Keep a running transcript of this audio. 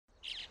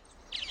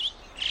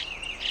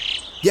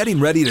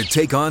Getting ready to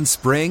take on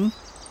spring?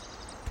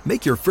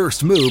 Make your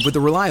first move with the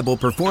reliable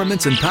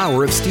performance and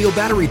power of Steel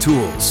battery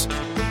tools.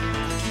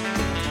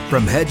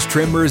 From hedge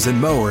trimmers and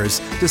mowers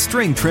to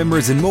string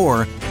trimmers and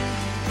more,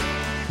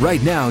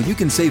 right now you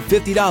can save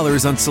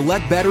 $50 on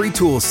select battery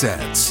tool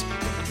sets.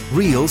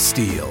 Real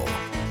Steel.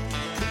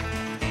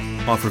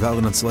 Offer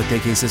valid on select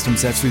AK system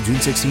sets through June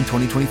 16,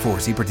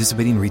 2024. See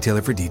participating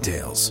retailer for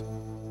details.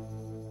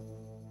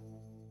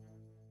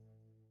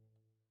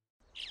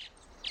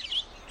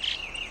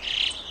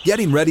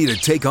 Getting ready to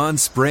take on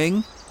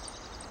spring?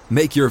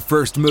 Make your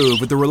first move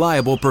with the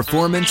reliable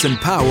performance and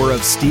power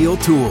of Steel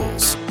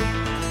tools.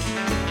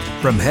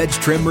 From hedge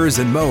trimmers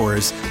and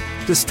mowers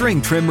to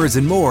string trimmers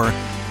and more,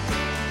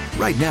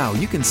 right now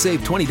you can save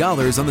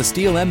 $20 on the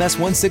Steel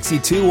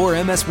MS-162 or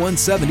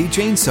MS-170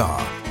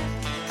 chainsaw.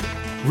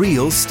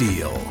 Real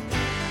Steel.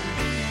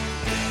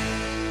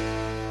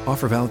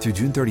 Offer valid through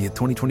June 30th,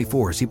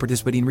 2024. See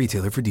participating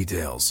retailer for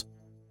details.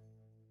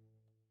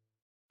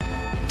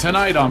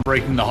 Tonight on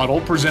Breaking the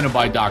Huddle, presented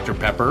by Dr.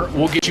 Pepper,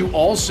 we'll get you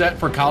all set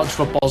for college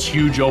football's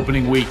huge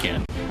opening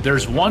weekend.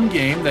 There's one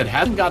game that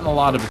hasn't gotten a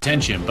lot of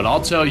attention, but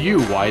I'll tell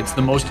you why it's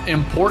the most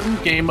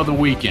important game of the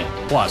weekend.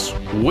 Plus,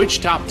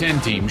 which top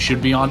 10 team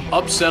should be on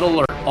upset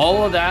alert.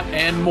 All of that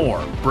and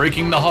more.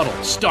 Breaking the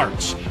Huddle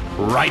starts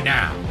right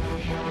now.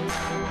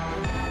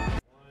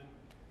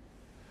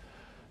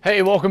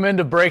 Hey, welcome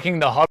into Breaking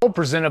the Huddle,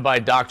 presented by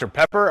Dr.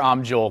 Pepper.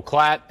 I'm Joel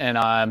Klatt, and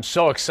I'm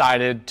so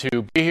excited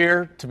to be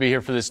here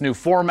for this new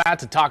format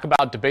to talk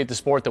about, debate the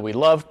sport that we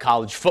love,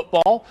 college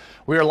football.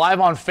 We are live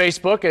on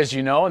Facebook, as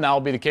you know, and that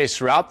will be the case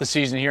throughout the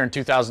season here in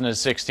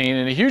 2016.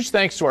 And a huge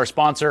thanks to our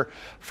sponsor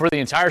for the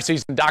entire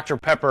season, Dr.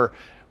 Pepper,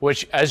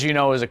 which, as you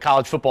know, is a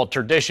college football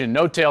tradition.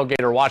 No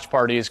tailgate or watch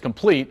party is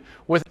complete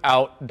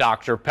without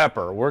Dr.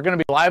 Pepper. We're going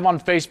to be live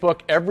on Facebook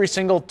every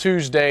single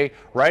Tuesday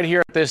right here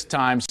at this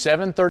time,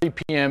 7:30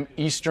 p.m.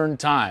 Eastern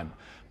Time.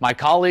 My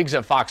colleagues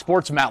at Fox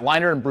Sports, Matt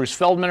Leinart and Bruce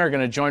Feldman, are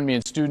going to join me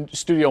in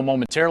studio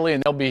momentarily,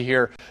 and they'll be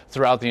here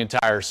throughout the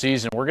entire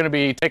season. We're going to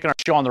be taking our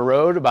show on the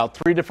road about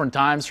 3 different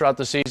times throughout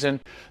the season,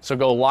 so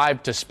go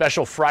live to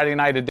special Friday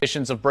night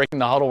editions of Breaking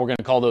the Huddle. We're going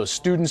to call those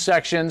student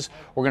sections.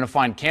 We're going to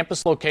find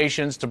campus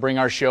locations to bring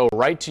our show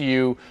right to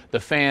you,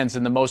 the fans,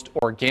 in the most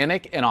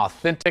organic and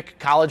authentic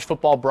college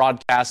football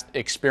broadcast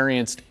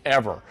experienced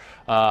ever.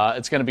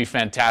 It's going to be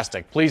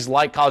fantastic. Please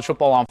like College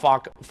Football on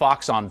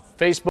Fox on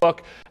Facebook,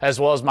 as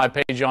well as my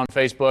page on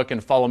Facebook,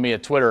 and follow me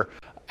at Twitter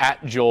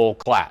at Joel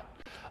Klatt.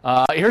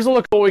 Here's a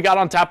look at what we got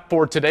on tap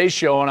for today's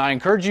show, and I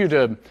encourage you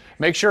to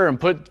make sure and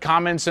put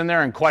comments in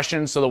there and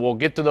questions so that we'll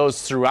get to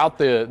those throughout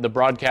the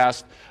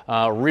broadcast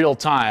real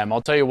time.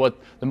 I'll tell you what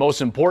the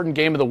most important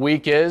game of the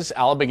week is.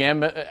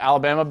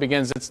 Alabama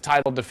begins its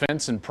title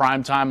defense in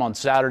prime time on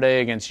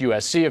Saturday against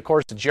USC, of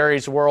course, at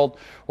Jerry's World.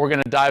 We're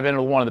going to dive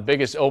into one of the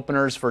biggest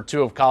openers for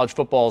 2 of college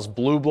football's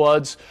blue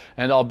bloods,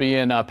 and I'll be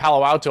in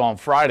Palo Alto on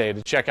Friday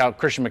to check out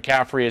Christian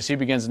McCaffrey as he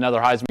begins another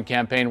Heisman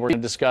campaign. We're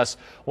going to discuss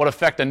what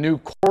effect a new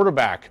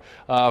quarterback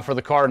for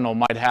the Cardinal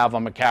might have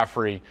on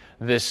McCaffrey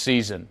this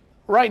season.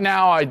 Right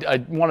now,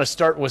 I want to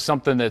start with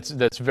something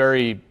that's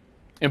very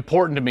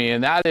important to me,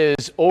 and that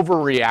is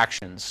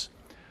overreactions.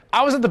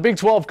 I was at the Big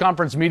 12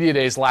 Conference Media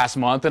Days last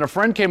month, and a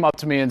friend came up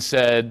to me and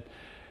said,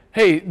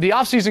 hey, the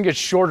offseason gets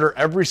shorter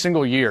every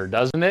single year,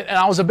 doesn't it? And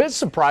I was a bit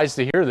surprised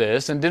to hear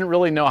this and didn't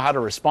really know how to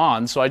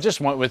respond, so I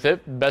just went with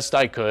it best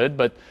I could.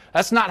 But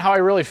that's not how I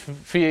really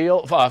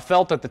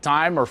felt at the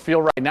time or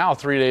feel right now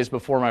 3 days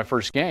before my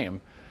first game.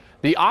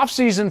 The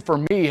offseason for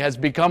me has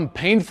become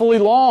painfully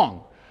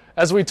long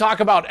as we talk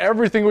about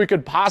everything we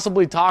could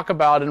possibly talk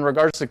about in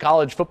regards to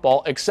college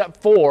football, except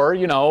for,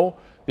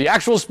 the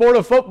actual sport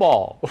of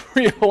football.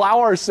 We allow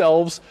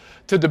ourselves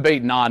to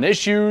debate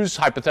non-issues,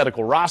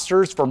 hypothetical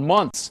rosters for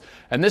months.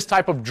 And this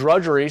type of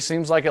drudgery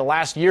seems like it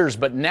lasts years,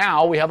 but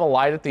now we have a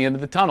light at the end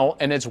of the tunnel,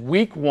 and it's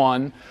week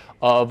 1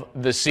 of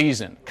the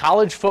season.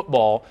 College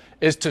football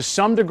is to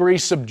some degree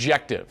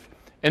subjective,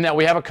 in that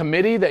we have a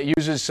committee that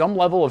uses some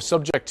level of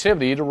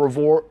subjectivity to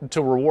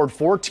reward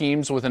 4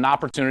 teams with an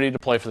opportunity to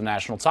play for the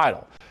national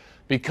title.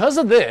 Because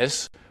of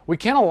this, we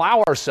can't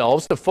allow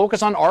ourselves to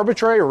focus on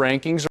arbitrary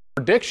rankings or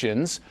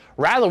predictions.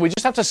 Rather, we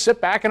just have to sit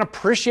back and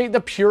appreciate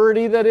the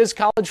purity that is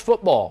college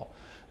football.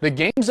 The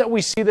games that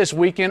we see this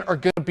weekend are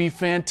going to be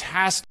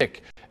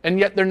fantastic, and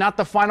yet they're not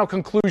the final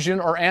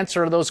conclusion or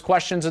answer to those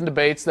questions and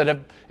debates that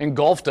have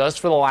engulfed us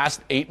for the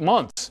last 8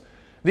 months.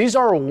 These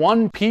are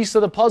one piece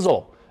of the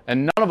puzzle,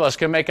 and none of us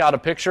can make out a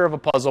picture of a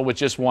puzzle with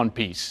just one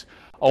piece.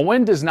 A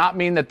win does not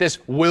mean that this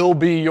will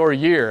be your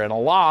year, and a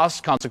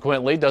loss,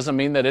 consequently, doesn't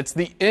mean that it's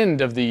the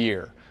end of the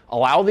year.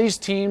 Allow these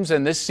teams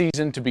and this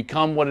season to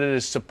become what it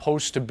is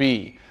supposed to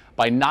be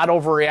by not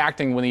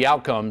overreacting when the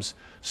outcomes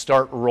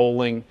start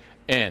rolling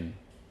in.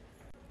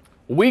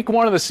 Week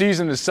 1 of the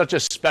season is such a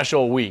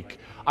special week.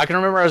 I can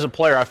remember as a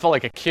player, I felt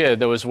like a kid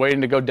that was waiting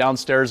to go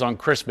downstairs on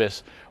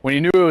Christmas when he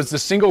knew it was the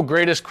single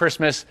greatest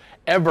Christmas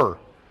ever.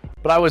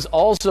 But I was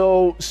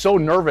also so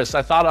nervous,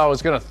 I thought I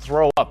was going to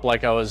throw up,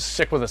 like I was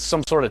sick with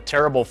some sort of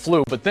terrible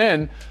flu. But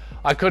then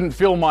I couldn't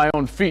feel my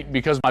own feet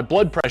because my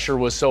blood pressure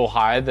was so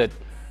high that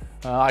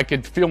I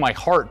could feel my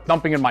heart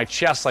thumping in my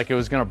chest like it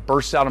was going to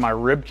burst out of my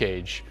rib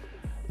cage.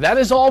 That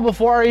is all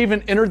before I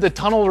even entered the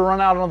tunnel to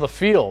run out on the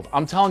field.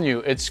 I'm telling you,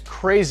 it's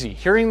crazy.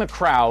 Hearing the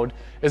crowd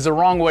is the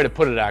wrong way to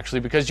put it, actually,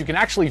 because you can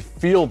actually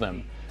feel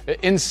them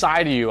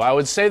inside of you. I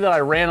would say that I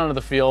ran onto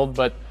the field,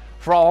 but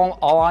for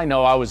all I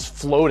know, I was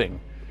floating.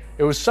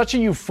 It was such a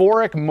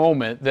euphoric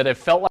moment that it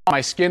felt like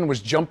my skin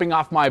was jumping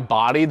off my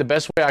body. The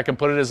best way I can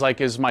put it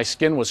is my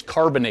skin was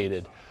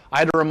carbonated. I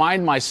had to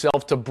remind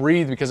myself to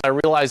breathe because I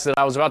realized that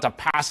I was about to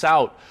pass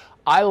out.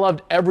 I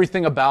loved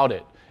everything about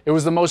it. It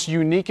was the most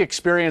unique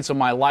experience of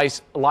my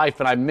life,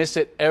 and I miss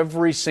it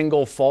every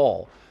single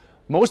fall.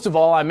 Most of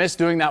all, I miss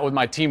doing that with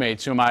my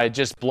teammates, whom I had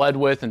just bled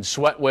with and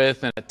sweat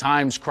with and at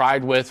times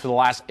cried with for the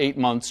last 8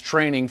 months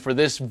training for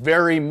this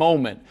very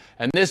moment.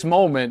 And this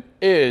moment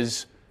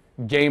is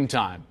game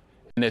time,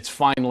 and it's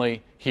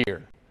finally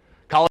here.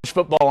 College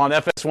football on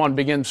FS1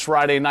 begins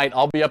Friday night.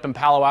 I'll be up in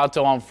Palo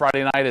Alto on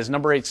Friday night as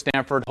number 8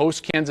 Stanford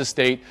hosts Kansas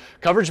State.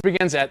 Coverage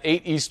begins at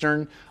 8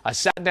 Eastern. I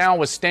sat down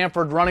with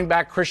Stanford running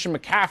back Christian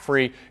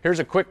McCaffrey. Here's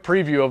a quick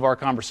preview of our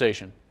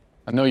conversation.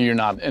 I know you're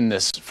not in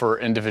this for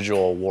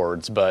individual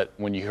awards, but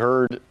when you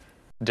heard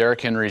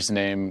Derrick Henry's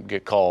name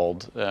get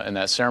called in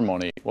that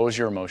ceremony, what was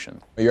your emotion?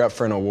 You're up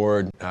for an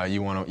award.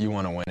 You want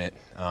to win it.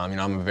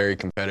 I'm a very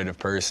competitive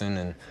person,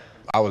 and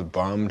I was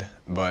bummed,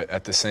 but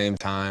at the same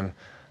time,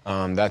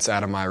 that's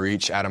out of my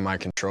reach, out of my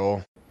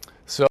control.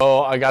 So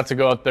I got to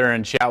go up there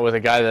and chat with a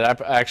guy that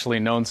I've actually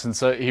known since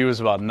he was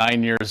about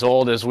 9 years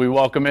old as we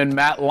welcome in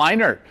Matt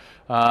Leinart,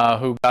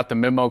 who got the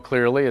memo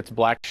clearly. It's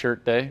Black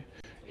Shirt Day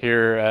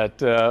here at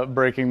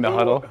Breaking the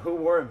Huddle. Who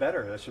wore it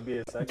better? That should be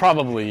a second.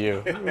 Probably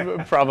you.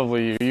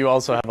 Probably you. You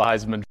also have a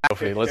Heisman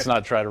Trophy. Let's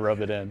not try to rub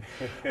it in.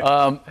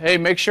 Hey,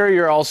 make sure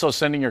you're also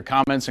sending your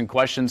comments and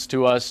questions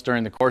to us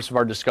during the course of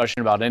our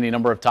discussion about any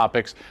number of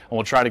topics, and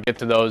we'll try to get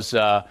to those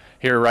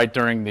here right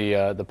during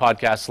the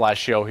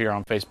podcast/show here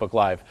on Facebook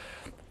Live.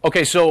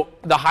 Okay, so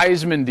the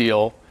Heisman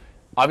deal,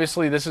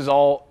 obviously this is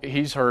all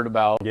he's heard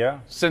about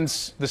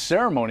since the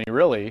ceremony,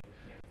 really.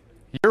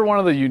 You're one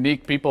of the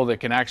unique people that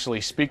can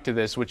actually speak to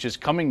this, which is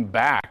coming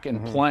back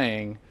and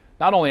playing,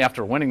 not only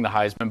after winning the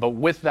Heisman, but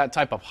with that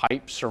type of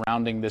hype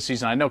surrounding this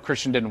season. I know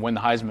Christian didn't win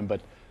the Heisman,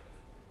 but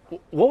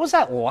what was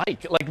that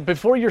like? Like,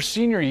 before your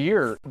senior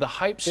year, the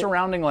hype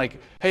surrounding, like,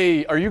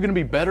 hey, are you going to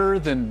be better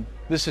than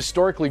this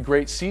historically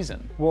great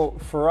season? Well,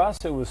 for us,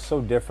 it was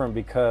so different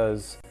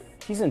because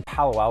he's in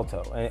Palo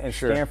Alto, and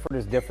Stanford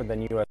is different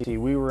than USC.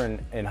 We were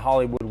in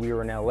Hollywood. We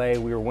were in LA.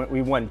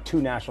 We won 2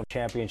 national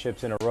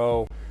championships in a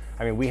row.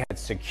 I mean, we had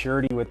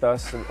security with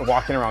us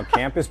walking around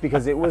campus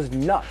because it was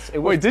nuts.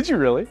 Wait, did you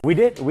really? We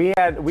did. We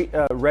had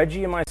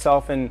Reggie and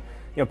myself, and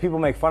people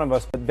make fun of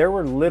us, but there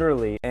were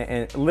literally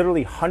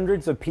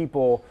hundreds of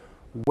people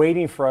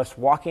waiting for us,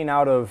 walking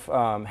out of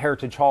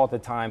Heritage Hall at the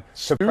time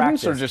to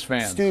practice. Students or just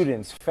fans?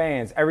 Students,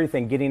 fans,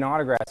 everything, getting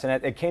autographs,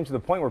 and it came to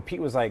the point where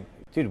Pete was like,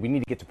 "Dude, we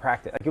need to get to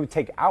practice." Like, it would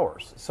take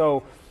hours.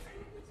 So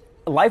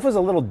life was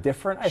a little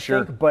different, I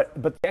think, but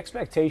the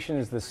expectation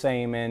is the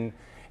same, and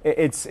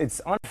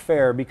it's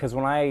unfair because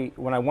when I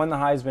won the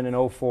Heisman in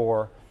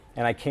 2004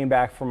 and I came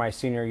back for my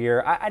senior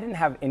year, I didn't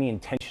have any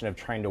intention of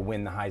trying to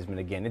win the Heisman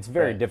again. It's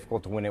very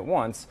difficult to win it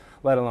once,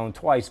 let alone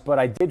twice, but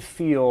I did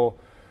feel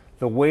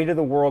the weight of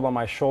the world on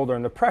my shoulder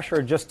and the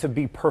pressure just to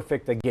be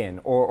perfect again,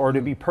 or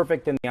to be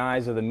perfect in the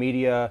eyes of the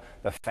media,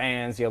 the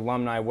fans, the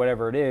alumni,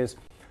 whatever it is.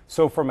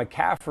 So for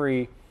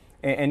McCaffrey,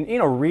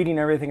 and reading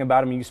everything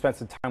about him, you spent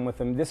some time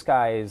with him, this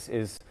guy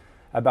is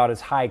about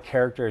as high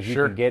character as you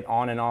can get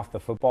on and off the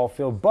football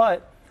field,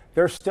 but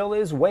there still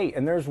is weight,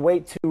 and there's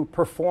weight to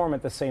perform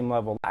at the same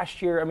level. Last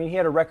year, I mean, he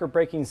had a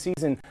record-breaking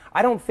season.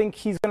 I don't think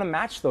he's going to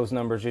match those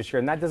numbers this year,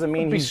 and that doesn't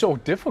mean it'd be so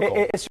difficult.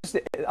 It's just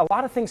a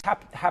lot of things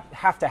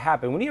have to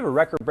happen. When you have a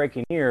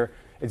record-breaking year,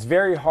 it's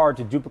very hard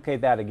to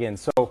duplicate that again.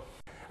 So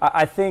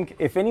I think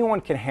if anyone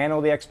can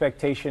handle the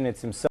expectation,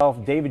 it's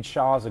himself. David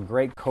Shaw is a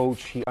great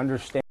coach. He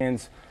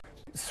understands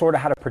sort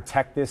of how to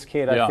protect this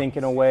kid, I think,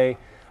 in a way.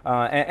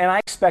 And I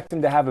expect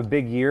him to have a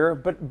big year,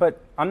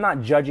 but I'm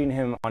not judging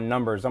him on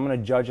numbers. I'm going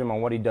to judge him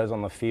on what he does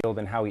on the field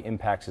and how he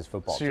impacts his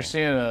football team. So you're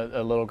seeing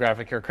a little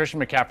graphic here. Christian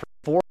McCaffrey,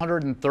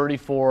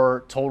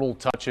 434 total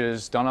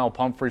touches. Donnell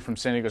Pumphrey from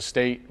San Diego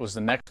State was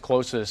the next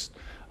closest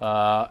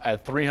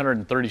at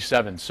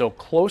 337. So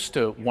close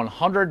to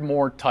 100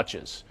 more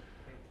touches.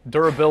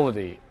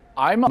 Durability.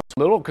 I'm a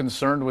little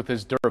concerned with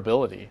his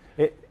durability.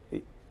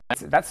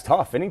 That's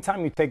tough.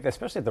 Anytime you take that,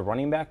 especially at the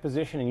running back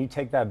position, and you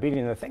take that beating.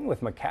 And the thing with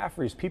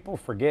McCaffrey is people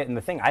forget, and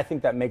the thing I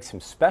think that makes him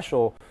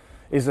special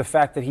is the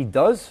fact that he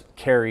does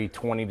carry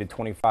 20 to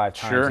 25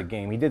 times a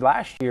game. He did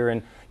last year,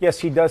 and yes,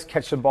 he does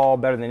catch the ball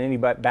better than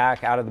anybody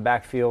back out of the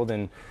backfield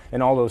and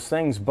all those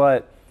things.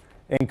 But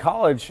in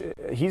college,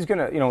 he's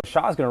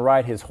Shaw's gonna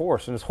ride his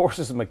horse, and his horse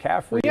is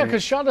McCaffrey. Well, yeah,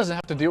 because Shaw doesn't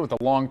have to deal with the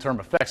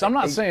long-term effects. I'm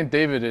not saying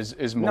David is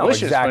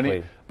malicious. No,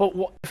 exactly. But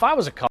if I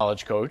was a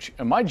college coach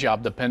and my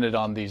job depended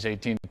on these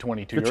 18 to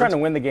 22 You're trying to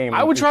win the game.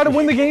 I would try to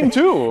win the game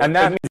too. And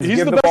that means he's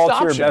give the the ball best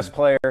to option. your best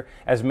player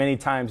as many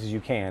times as you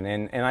can.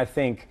 And I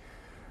think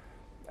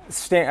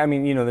I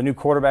mean, the new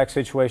quarterback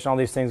situation, all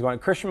these things going.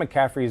 Christian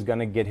McCaffrey is going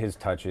to get his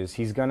touches.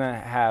 He's going to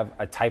have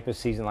a type of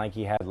season like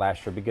he had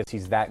last year because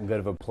he's that good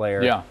of a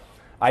player. Yeah.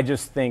 I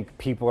just think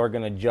people are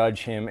going to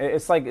judge him.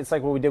 It's like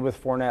what we did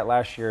with Fournette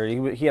last year.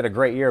 He had a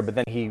great year, but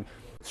then he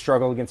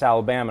struggled against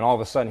Alabama, and all of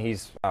a sudden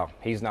he's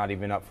not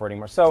even up for it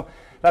anymore. So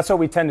that's what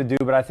we tend to do.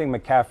 But I think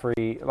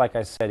McCaffrey, like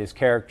I said, his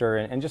character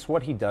and just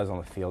what he does on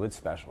the field, it's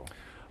special.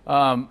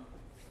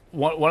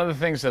 One of the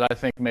things that I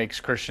think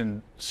makes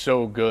Christian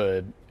so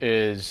good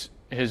is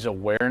his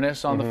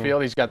awareness on the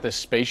field. He's got this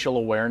spatial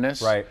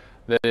awareness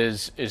that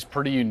is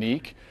pretty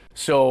unique.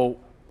 So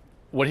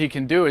what he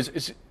can do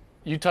is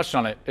you touched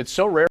on it. It's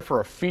so rare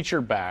for a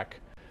featured back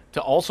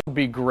to also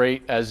be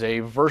great as a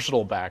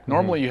versatile back.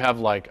 Normally you have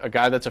like a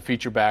guy that's a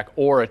feature back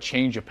or a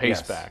change of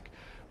pace back,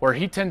 where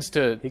he tends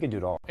to can do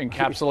it all.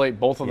 encapsulate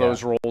both of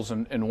those roles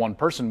in one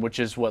person, which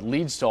is what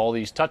leads to all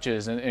these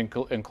touches,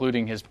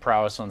 including his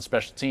prowess on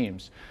special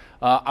teams.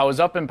 I was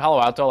up in Palo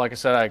Alto. Like I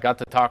said, I got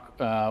to talk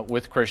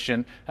with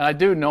Christian, and I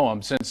do know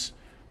him since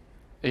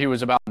he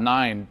was about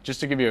 9. Just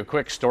to give you a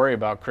quick story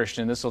about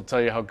Christian, this will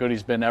tell you how good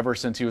he's been ever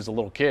since he was a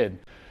little kid.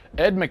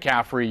 Ed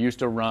McCaffrey used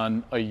to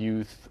run a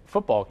youth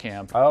football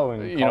camp. Oh,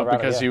 in Colorado,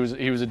 because he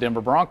was a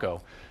Denver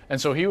Bronco, and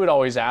so he would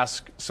always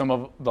ask some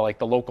of the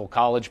local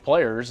college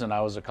players, and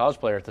I was a college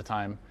player at the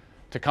time,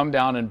 to come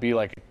down and be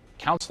like a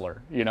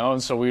counselor,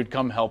 and so we would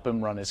come help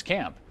him run his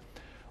camp.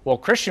 Well,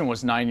 Christian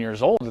was 9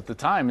 years old at the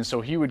time, and so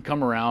he would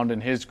come around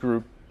in his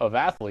group of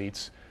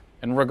athletes,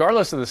 and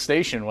regardless of the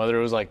station, whether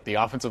it was like the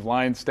offensive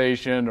line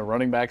station, or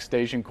running back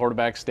station,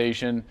 quarterback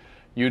station,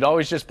 you'd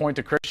always just point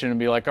to Christian and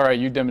be like, all right,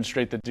 you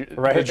demonstrate the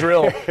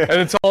drill.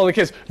 And it's all the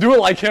kids, do it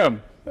like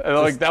him.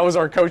 And that was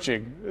our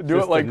coaching. Do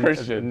it like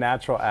Christian. A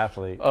natural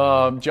athlete.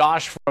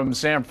 Josh from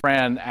San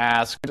Fran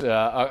asked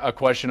a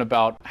question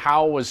about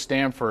how was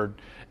Stanford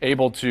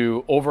able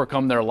to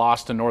overcome their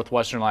loss to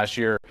Northwestern last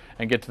year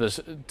and get to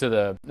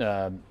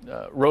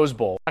the Rose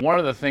Bowl. One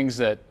of the things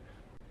that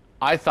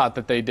I thought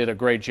that they did a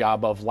great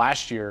job of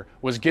last year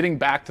was getting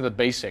back to the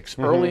basics.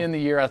 Early in the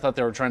year, I thought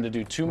they were trying to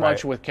do too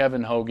much with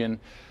Kevin Hogan.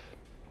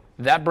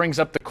 That brings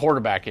up the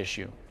quarterback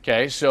issue.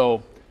 Okay,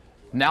 so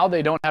now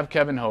they don't have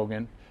Kevin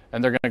Hogan,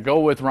 and they're going to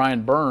go with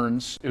Ryan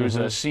Burns, who's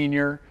a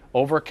senior,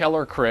 over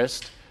Keller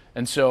Christ.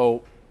 And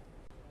so,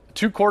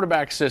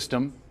 2-quarterback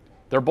system.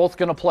 They're both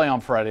going to play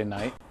on Friday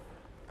night.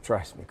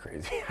 Drives me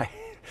crazy.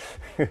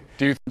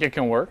 Do you think it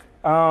can work?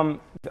 I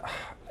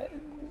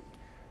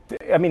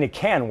mean, it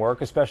can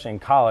work, especially in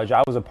college.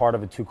 I was a part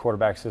of a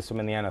 2-quarterback system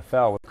in the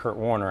NFL with Kurt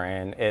Warner,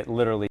 and it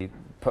literally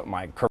put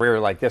my career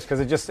like this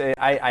because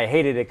I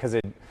hated it because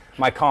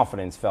my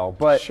confidence fell.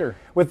 But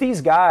with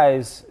these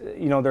guys,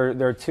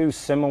 they're 2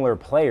 similar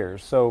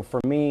players. So for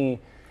me,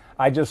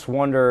 I just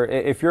wonder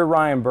if you're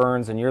Ryan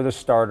Burns and you're the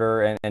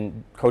starter,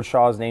 and Coach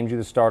Shaw has named you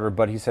the starter,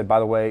 but he said, by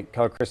the way,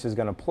 Keller Christ is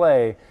going to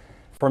play.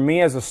 For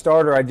me as a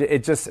starter,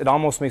 it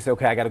almost makes it,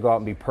 okay, I got to go out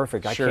and be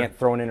perfect. I can't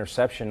throw an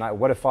interception.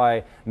 What if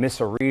I miss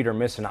a read or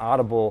miss an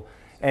audible?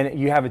 And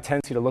you have a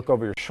tendency to look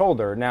over your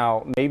shoulder.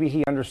 Now, maybe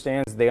they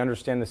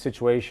understand the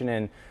situation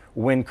and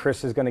when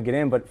Chris is going to get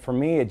in. But for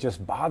me, it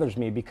just bothers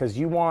me because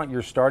you want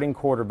your starting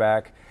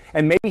quarterback,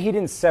 and maybe he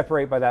didn't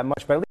separate by that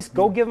much, but at least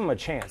go give him a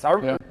chance.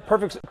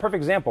 Perfect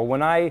example.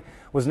 When I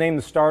was named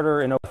the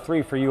starter in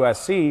 2003 for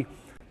USC,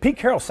 Pete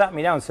Carroll sat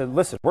me down and said,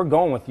 listen, we're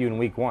going with you in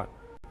week 1.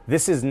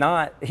 This is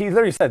not, he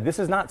literally said, this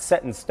is not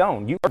set in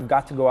stone. You've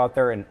got to go out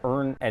there and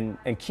earn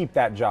and keep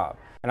that job.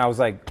 And I was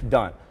like,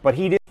 done. But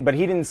he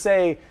didn't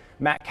say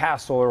Matt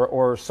Castle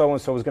or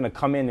so-and-so was going to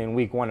come in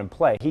week 1 and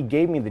play. He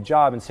gave me the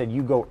job and said,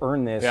 you go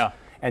earn this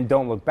and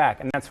don't look back.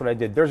 And that's what I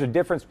did. There's a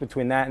difference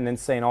between that and then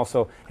saying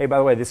also, hey, by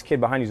the way, this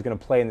kid behind you is going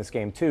to play in this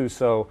game too,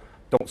 so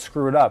don't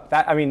screw it up.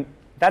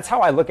 That's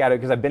how I look at it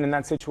because I've been in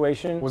that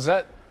situation. Was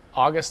that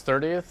August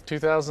 30th,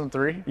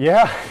 2003?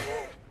 Yeah.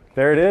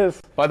 There it is.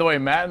 By the way,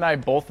 Matt and I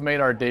both made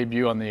our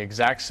debut on the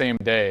exact same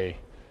day.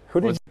 Who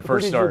did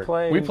you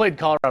play? We played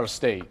Colorado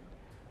State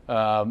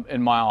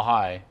in Mile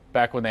High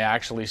back when they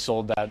actually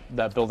sold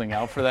that building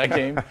out for that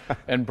game.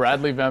 And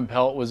Bradley Van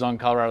Pelt was on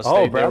Colorado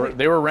State.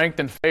 They were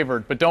ranked and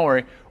favored, but don't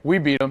worry, we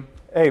beat them.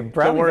 Hey,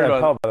 Bradley Van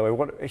Pelt, by the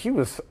way, he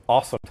was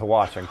awesome to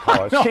watch in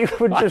college. He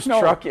would just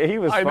truck you. He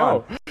was fun.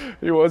 Know.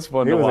 He was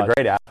fun to watch. He was a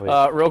great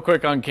athlete. Real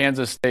quick on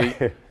Kansas State,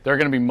 they're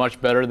going to be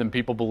much better than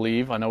people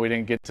believe. I know we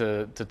didn't get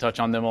to touch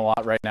on them a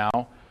lot right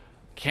now.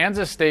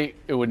 Kansas State,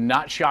 it would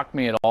not shock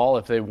me at all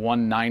if they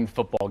won 9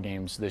 football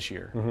games this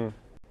year.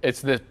 It's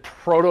the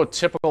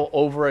prototypical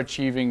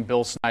overachieving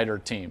Bill Snyder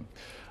team.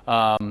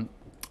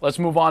 Let's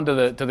move on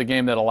to the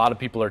game that a lot of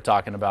people are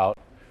talking about.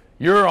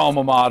 Your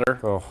alma mater.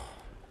 Oh.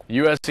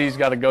 USC's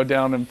got to go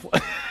down and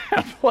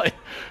play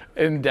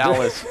in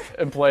Dallas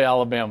and play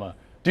Alabama.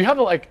 Do you have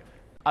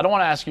I don't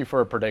want to ask you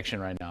for a prediction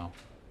right now.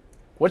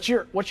 What's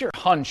your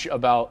hunch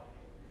about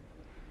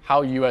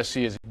how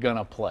USC is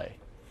gonna play?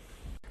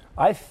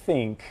 I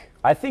think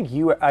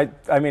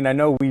I mean, I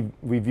know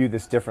we view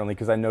this differently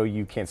because I know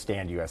you can't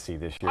stand USC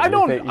this year. I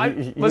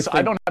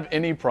don't have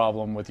any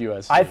problem with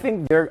USC. I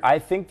think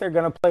they're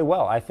going to play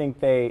well. I think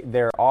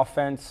their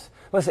offense.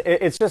 Listen,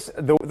 it's just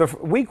the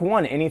week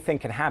one, anything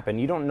can happen.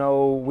 We don't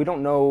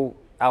know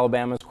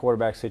Alabama's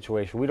quarterback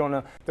situation. We don't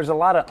know. There's a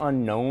lot of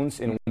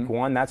unknowns in week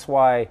one. That's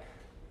why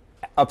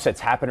upsets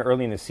happen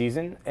early in the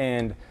season.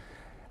 And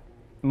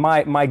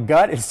my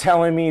gut is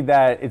telling me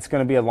that it's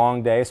going to be a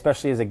long day,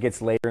 especially as it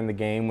gets later in the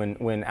game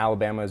when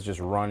Alabama is just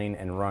running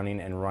and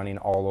running and running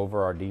all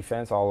over our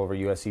defense, all over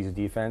USC's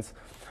defense.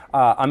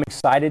 I'm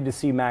excited to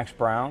see Max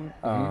Brown.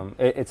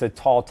 It's a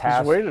tall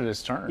task. He's waited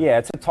his turn. Yeah,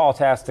 it's a tall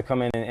task to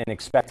come in and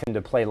expect him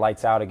to play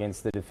lights out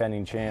against the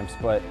defending champs.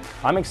 But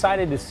I'm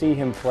excited to see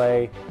him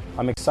play.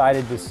 I'm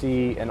excited to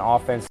see an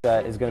offense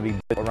that is going to be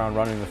built around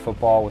running the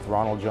football with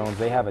Ronald Jones.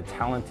 They have a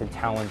talented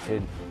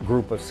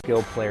group of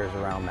skilled players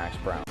around Max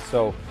Brown.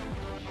 So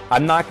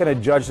I'm not going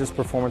to judge this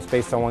performance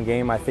based on one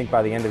game. I think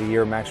by the end of the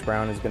year, Max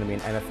Brown is going to be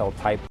an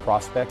NFL-type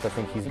prospect. I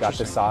think he's got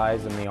the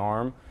size and the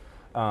arm.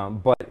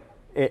 But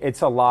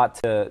it's a lot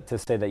to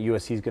say that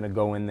USC is going to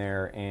go in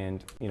there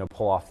and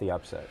pull off the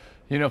upset.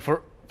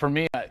 For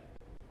me,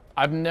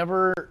 I've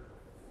never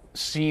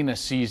seen a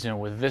season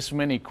with this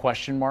many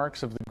question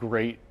marks of the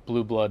great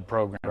blue blood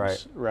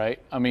programs. Right?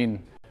 I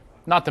mean,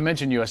 not to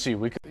mention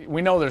USC.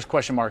 We know there's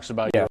question marks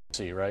about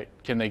USC, right?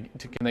 Can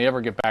they ever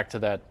get back to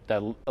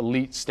that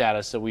elite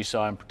status that we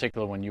saw in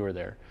particular when you were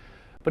there?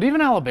 But even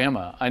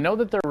Alabama, I know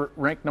that they're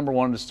ranked number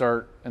one to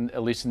start,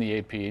 at least in the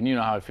AP, and you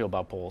know how I feel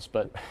about polls,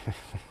 but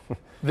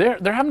they're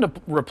having to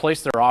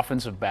replace their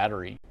offensive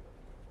battery.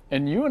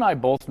 And you and I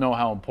both know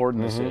how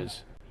important this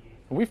is.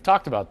 We've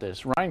talked about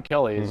this. Ryan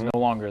Kelly is no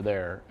longer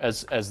there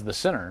as the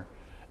center,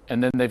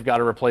 and then they've got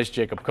to replace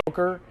Jacob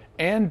Coker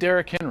and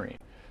Derrick Henry.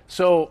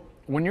 So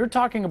when you're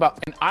talking about,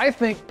 and I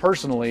think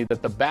personally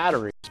that the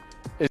battery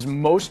is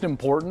most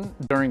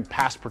important during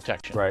pass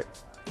protection. Right.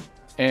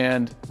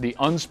 And the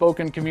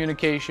unspoken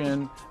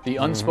communication, the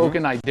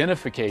unspoken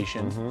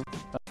identification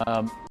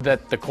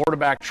that the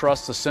quarterback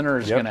trusts the center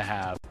is going to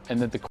have, and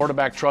that the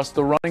quarterback trusts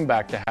the running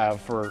back to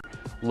have for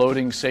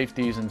loading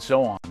safeties and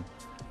so on.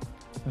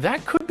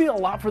 That could be a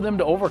lot for them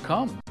to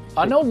overcome.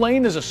 I know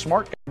Lane is a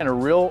smart guy and a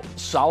real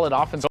solid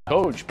offensive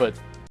coach, but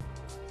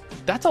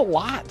that's a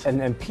lot.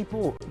 And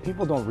people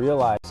don't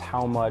realize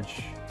how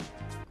much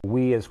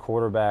we as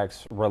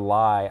quarterbacks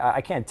rely.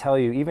 I can't tell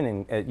you,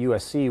 even at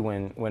USC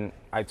when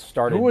I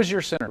started. Who was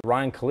your center?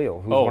 Ryan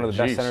Khalil, who's one of the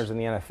best centers in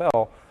the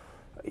NFL.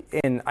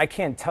 And I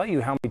can't tell you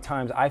how many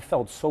times I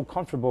felt so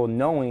comfortable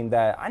knowing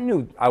that I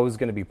knew I was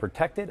going to be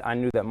protected. I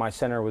knew that my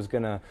center was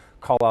going to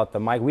call out the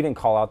mic. We didn't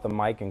call out the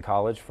mic in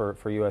college for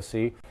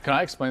USC. Can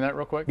I explain that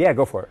real quick? Yeah,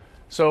 go for it.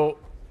 So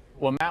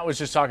what Matt was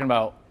just talking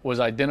about was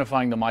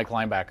identifying the Mike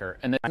linebacker.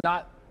 And it's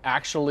not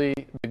actually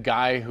the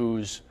guy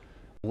who's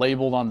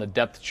labeled on the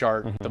depth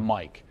chart the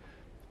Mike.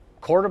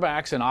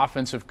 Quarterbacks and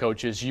offensive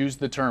coaches use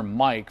the term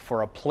Mike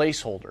for a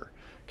placeholder.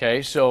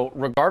 Okay, so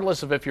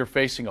regardless of if you're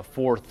facing a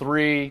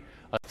 4-3,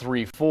 a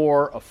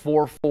 3-4, a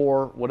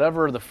 4-4,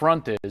 whatever the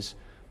front is,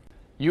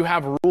 you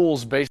have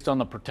rules based on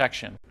the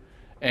protection.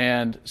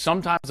 And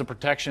sometimes the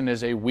protection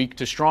is a weak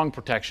to strong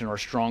protection or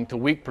strong to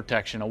weak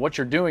protection. And what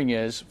you're doing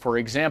is, for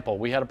example,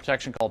 we had a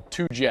protection called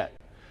 2-jet.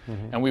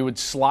 And we would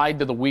slide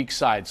to the weak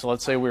side. So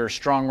let's say we were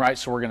strong right,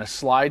 so we're going to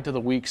slide to the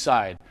weak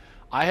side.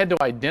 I had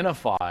to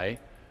identify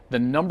the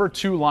number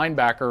 2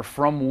 linebacker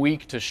from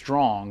weak to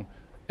strong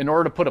in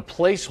order to put a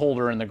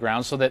placeholder in the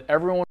ground so that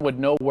everyone would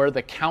know where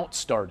the count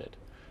started.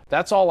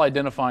 That's all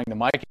identifying the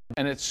mic.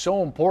 And it's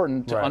so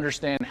important to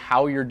understand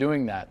how you're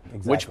doing that.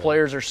 Which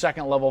players are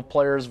second-level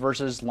players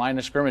versus line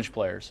of scrimmage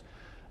players.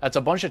 That's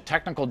a bunch of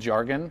technical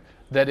jargon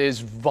that is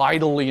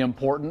vitally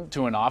important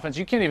to an offense.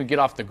 You can't even get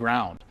off the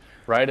ground.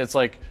 Right? It's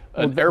like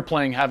an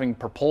airplane having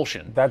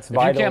propulsion. That's if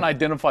vital. You can't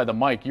identify the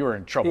mic, you're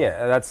in trouble.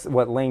 Yeah, that's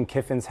what Lane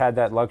Kiffin's had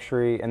that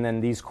luxury. And then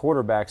these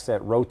quarterbacks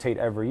that rotate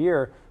every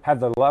year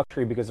have the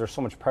luxury because there's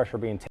so much pressure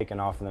being taken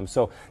off of them.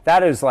 So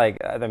that is like,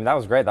 I mean, that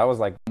was great. That was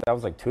like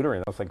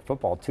tutoring. That was like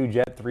football,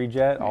 2-jet,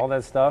 3-jet, all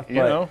that stuff.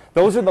 But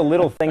those are the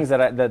little things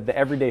that the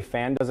everyday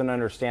fan doesn't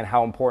understand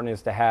how important it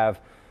is to have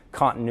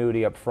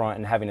continuity up front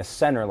and having a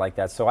center like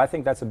that. So I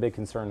think that's a big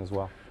concern as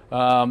well.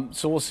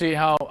 So we'll see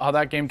how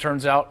that game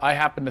turns out. I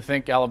happen to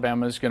think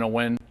Alabama is going to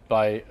win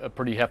by a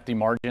pretty hefty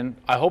margin.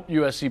 I hope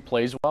USC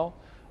plays well.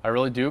 I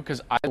really do,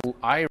 because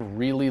I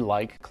really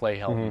like Clay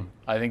Helton.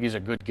 I think he's a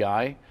good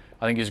guy.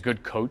 I think he's a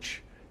good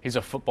coach. He's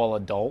a football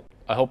adult.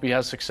 I hope he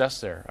has success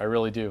there. I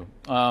really do.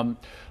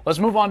 Let's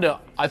move on to,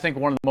 I think,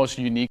 one of the most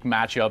unique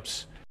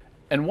matchups,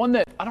 and one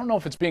that I don't know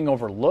if it's being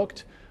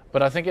overlooked,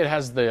 but I think it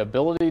has the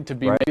ability to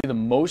be maybe the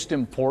most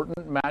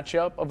important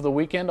matchup of the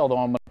weekend, although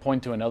I'm going to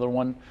point to another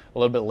one a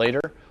little bit later.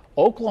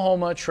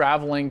 Oklahoma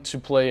traveling to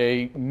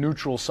play a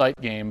neutral site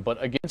game, but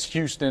against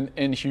Houston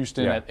in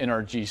Houston at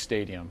NRG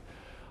Stadium.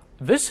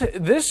 This,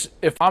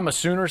 if I'm a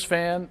Sooners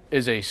fan,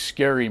 is a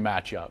scary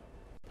matchup,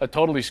 a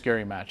totally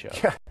scary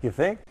matchup. Yeah, you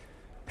think?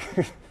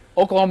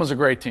 Oklahoma's a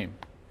great team.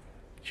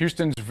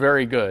 Houston's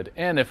very good.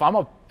 And if I'm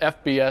a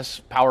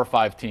FBS Power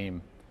 5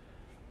 team,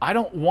 I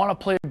don't want to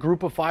play a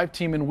Group of 5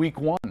 team in week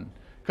 1.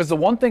 Because the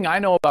one thing I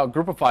know about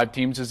Group of 5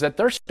 teams is that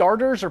their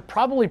starters are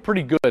probably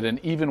pretty good, and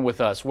even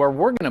with us, where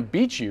we're going to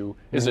beat you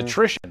is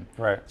attrition.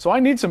 Right. So I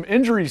need some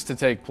injuries to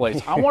take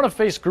place. I want to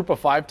face Group of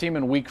 5 team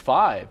in week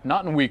 5,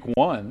 not in week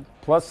 1.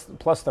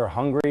 Plus they're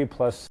hungry,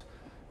 plus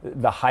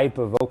the hype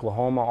of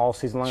Oklahoma all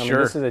season long. I mean,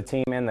 this is a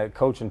team, and the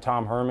coach and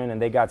Tom Herman,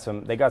 and they got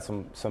some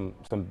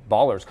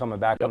ballers coming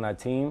back on that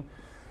team.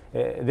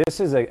 This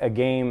is a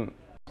game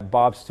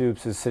Bob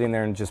Stoops is sitting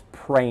there and just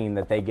praying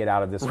that they get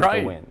out of this with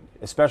a win,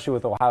 especially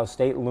with Ohio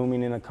State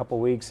looming in a couple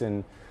weeks.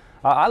 And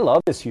I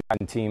love this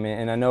Houston team,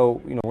 and I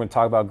know we're going to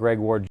talk about Greg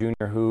Ward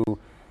Jr., who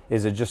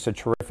is just a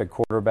terrific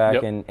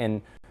quarterback,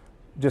 and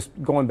just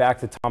going back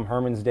to Tom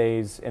Herman's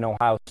days in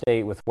Ohio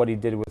State with what he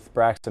did with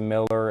Braxton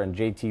Miller and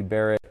JT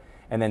Barrett,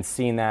 and then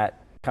seeing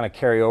that kind of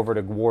carry over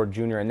to Ward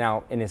Jr. And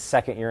now in his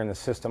second year in the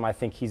system, I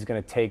think he's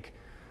going to take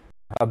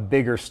a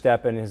bigger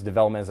step in his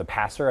development as a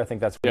passer. I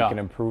think that's what he can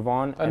improve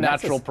on. A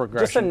natural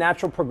progression. Just a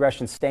natural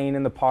progression, staying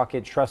in the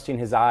pocket, trusting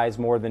his eyes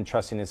more than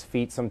trusting his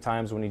feet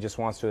sometimes when he just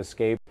wants to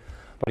escape.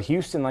 But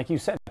Houston, like you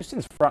said,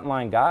 Houston's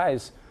frontline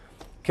guys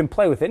can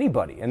play with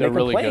anybody, and they can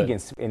really play good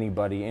against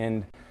anybody.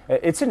 And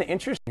it's an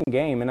interesting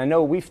game, and I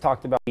know we've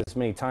talked about this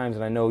many times,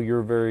 and I know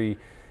you're very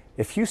 –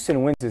 if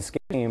Houston wins this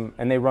game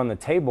and they run the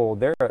table,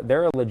 they're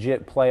a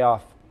legit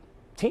playoff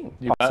team,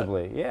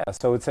 possibly. Yeah,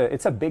 so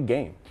it's a big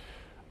game.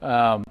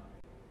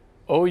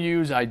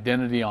 OU's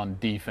identity on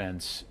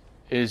defense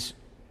is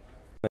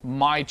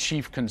my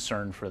chief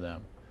concern for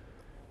them.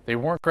 They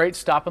weren't great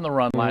stopping the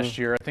run last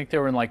year. I think they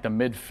were in like the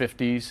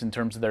mid-50s in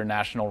terms of their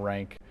national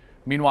rank.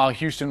 Meanwhile,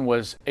 Houston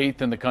was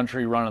 8th in the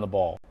country running the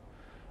ball.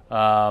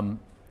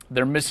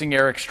 They're missing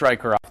Eric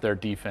Stryker off their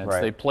defense.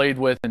 Right. They played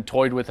with and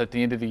toyed with at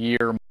the end of the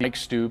year Mike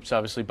Stoops,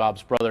 obviously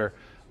Bob's brother,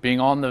 being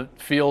on the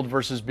field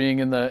versus being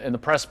in the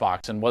press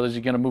box, and whether he's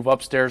going to move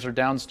upstairs or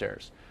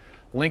downstairs.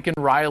 Lincoln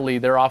Riley,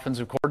 their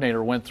offensive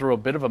coordinator, went through a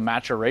bit of a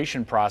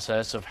maturation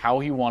process of how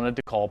he wanted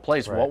to call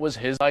plays. What was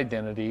his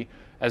identity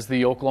as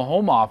the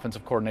Oklahoma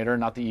offensive coordinator,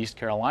 not the East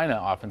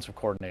Carolina offensive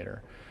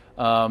coordinator?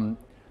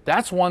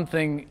 That's one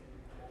thing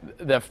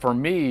that, for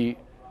me,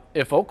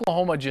 if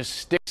Oklahoma just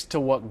sticks to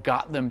what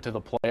got them to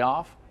the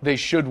playoff, they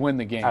should win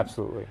the game.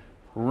 Absolutely.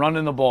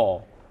 Running the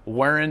ball,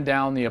 wearing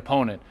down the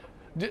opponent.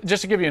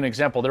 Just to give you an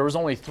example, there was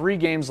only 3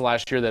 games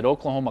last year that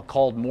Oklahoma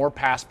called more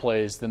pass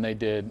plays than they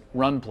did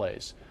run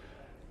plays.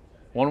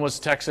 One was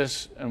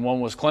Texas and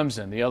one was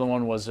Clemson. The other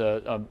one was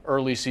a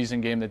early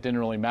season game that didn't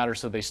really matter,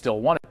 so they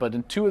still won it. But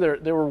in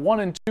they were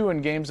 1-2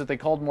 in games that they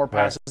called more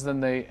passes than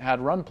they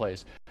had run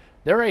plays.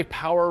 They're a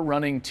power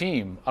running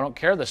team. I don't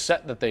care the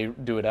set that they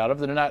do it out of.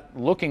 They're not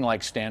looking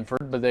like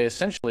Stanford, but they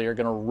essentially are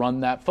going to run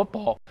that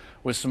football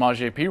with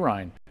Samaje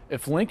Perine.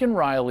 If Lincoln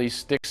Riley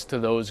sticks to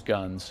those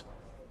guns,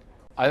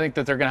 I think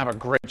that they're going to have a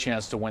great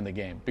chance to win the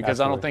game, because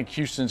I don't think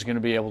Houston's going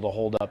to be able to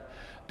hold up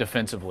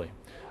defensively.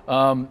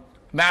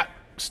 Matt,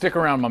 stick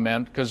around, my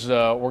man, because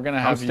we're going to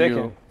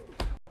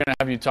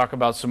have you talk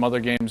about some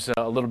other games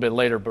a little bit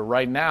later. But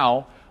right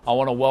now, I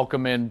want to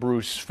welcome in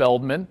Bruce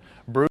Feldman.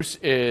 Bruce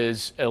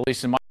is, at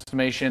least in my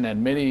estimation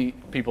and many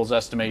people's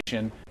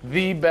estimation,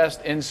 the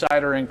best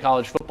insider in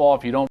college football.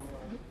 If you don't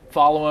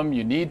follow him,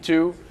 you need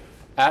to.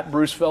 At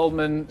Bruce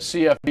Feldman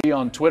CFB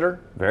on Twitter.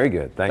 Very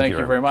good. Thank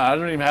you very much. I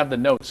don't even have the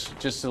notes,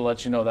 just to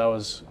let you know that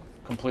was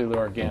completely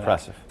organic.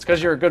 Impressive. It's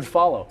because you're a good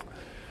follow.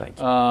 Thank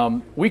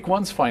you. Week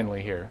 1's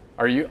finally here.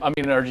 Are you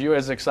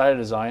as excited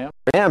as I am?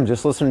 I am.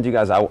 Just listening to you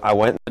guys. I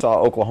went and saw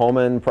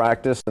Oklahoma in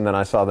practice, and then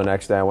I saw the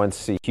next day I went to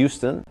see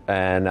Houston.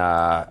 And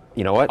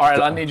you know what? All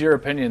right, I need your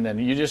opinion then.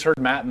 You just heard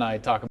Matt and I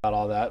talk about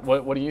all that.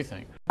 What do you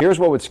think? Here's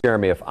what would scare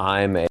me if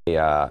I'm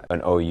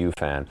an OU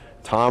fan.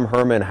 Tom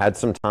Herman had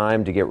some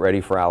time to get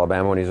ready for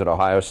Alabama when he was at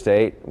Ohio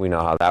State. We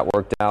know how that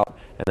worked out.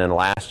 And then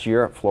last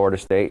year at Florida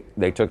State,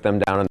 they took them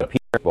down in the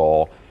Peach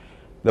Bowl.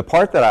 The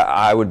part that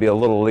I would be a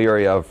little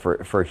leery of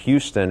for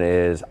Houston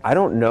is I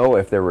don't know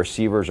if their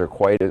receivers are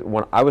quite –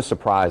 when I was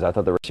surprised. I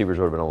thought the receivers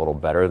would have been a little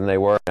better than they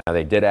were. Now,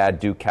 they did add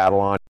Duke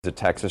Catalon. He's a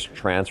Texas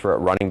transfer at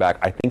running back.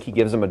 I think he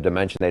gives them a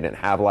dimension they didn't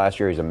have last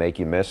year. He's a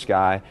make-you-miss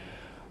guy.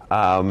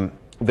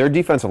 Their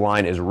defensive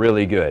line is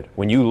really good.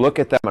 When you look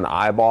at them and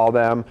eyeball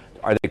them,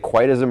 are they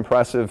quite as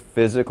impressive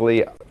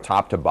physically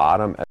top to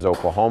bottom as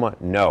Oklahoma?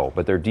 No,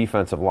 but their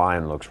defensive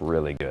line looks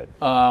really good.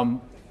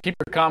 Keep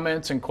your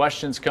comments and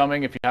questions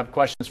coming. If you have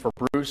questions for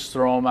Bruce,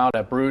 throw them out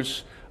at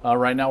Bruce.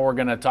 Right now we're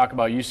going to talk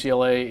about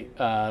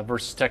UCLA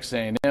versus Texas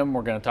A&M.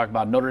 We're going to talk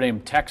about Notre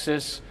Dame,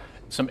 Texas,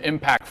 some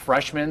impact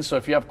freshmen. So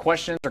if you have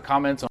questions or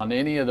comments on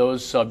any of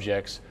those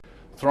subjects,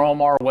 throw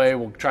them our way.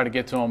 We'll try to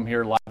get to them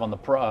here live on the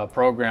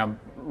program.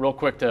 Real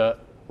quick to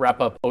wrap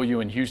up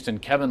OU and Houston,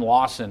 Kevin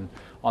Lawson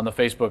on the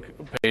Facebook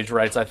page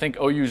writes, I think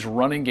OU's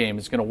running game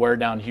is going to wear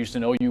down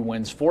Houston. OU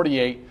wins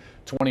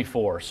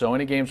 48-24. So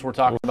any games we're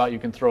talking about, you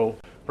can throw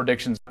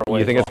predictions our way.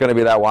 You think it's going to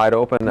be that wide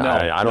open? No,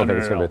 I don't think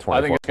it's going to be a 24.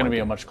 I think it's going to be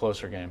a much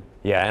closer game.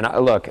 Yeah,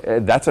 and look,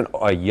 that's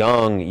a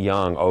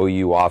young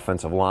OU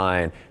offensive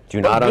line.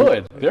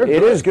 Good. They're It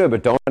good. is good,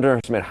 but don't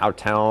underestimate how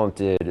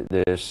talented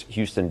this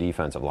Houston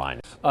defensive line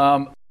is.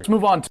 Let's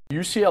move on to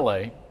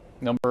UCLA,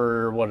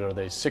 number, what are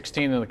they,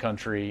 16 in the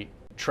country,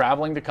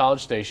 traveling to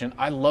College Station.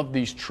 I love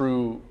these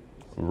true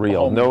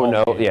Real. home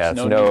No, games. it's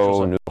no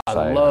neutrals. I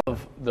site.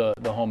 love the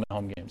home and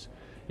home games.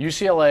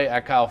 UCLA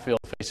at Kyle Field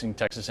facing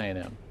Texas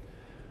A&M.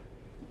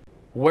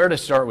 Where to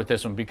start with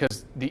this one?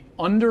 Because the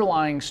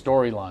underlying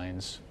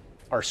storylines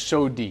are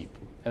so deep,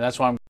 and that's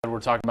why I'm glad we're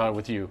talking about it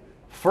with you.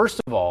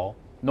 First of all,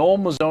 Noel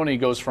Mazzoni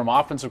goes from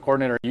offensive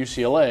coordinator at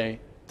UCLA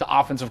to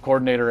offensive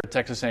coordinator at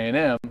Texas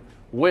A&M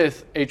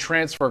with a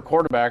transfer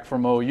quarterback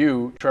from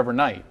OU, Trevor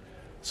Knight.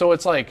 So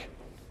it's like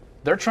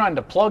they're trying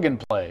to plug and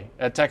play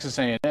at Texas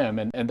A&M,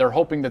 and they're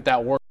hoping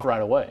that works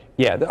right away.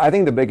 Yeah, I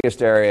think the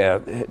biggest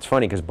area, it's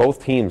funny because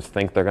both teams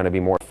think they're going to be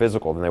more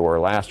physical than they were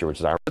last year, which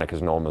is ironic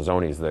because Noel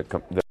Mazzoni is the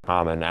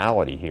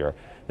commonality here.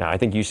 Now, I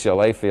think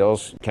UCLA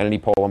feels Kennedy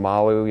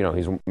Polamalu,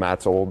 he's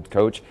Matt's old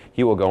coach.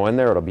 He will go in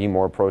there. It'll be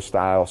more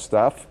pro-style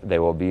stuff.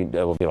 There will be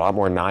a lot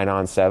more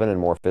 9-on-7 and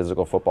more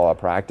physical football at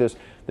practice.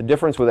 The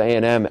difference with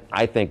A&M,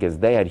 I think, is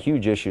they had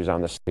huge issues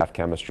on the staff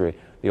chemistry.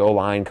 The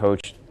O-line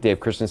coach, Dave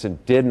Christensen,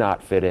 did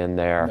not fit in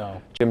there.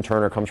 No. Jim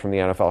Turner comes from the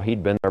NFL.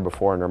 He'd been there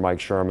before under Mike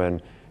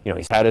Sherman.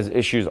 He's had his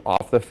issues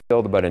off the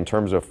field, but in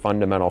terms of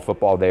fundamental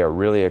football, they are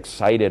really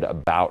excited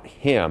about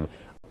him.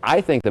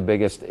 I think the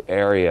biggest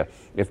area,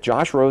 if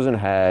Josh Rosen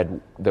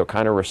had the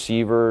kind of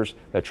receivers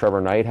that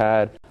Trevor Knight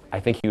had, I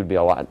think he would be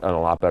in a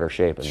lot better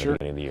shape in the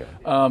beginning of the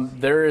year.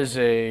 There is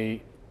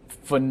a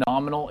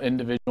phenomenal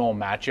individual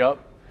matchup.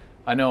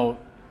 I know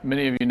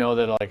many of you know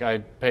that I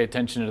pay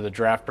attention to the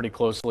draft pretty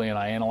closely, and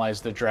I analyze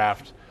the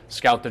draft,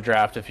 scout the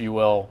draft, if you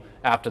will,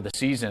 after the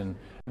season.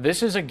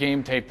 This is a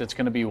game tape that's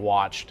going to be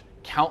watched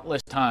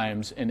countless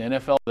times in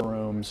NFL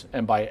rooms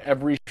and by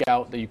every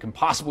scout that you can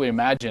possibly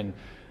imagine,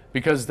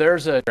 because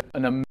there's an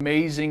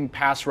amazing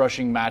pass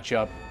rushing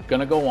matchup going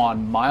to go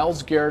on.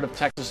 Myles Garrett of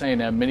Texas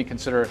A&M, many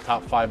consider a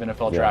top 5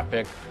 NFL draft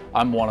pick.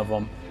 I'm one of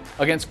them.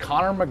 Against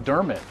Connor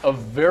McDermott, a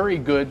very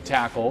good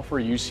tackle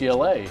for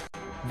UCLA.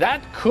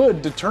 That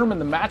could determine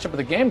the matchup of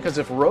the game, because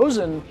if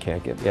Rosen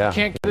can't get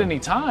any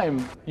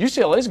time,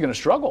 UCLA is going to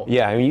struggle.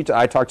 Yeah,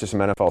 I talked to some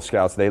NFL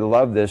scouts. They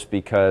love this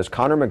because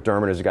Connor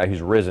McDermott is a guy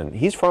who's risen.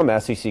 He's from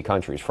SEC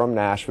country. He's from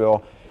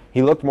Nashville.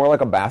 He looked more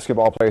like a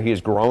basketball player. He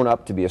has grown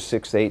up to be a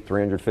 6'8",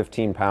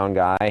 315-pound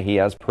guy. He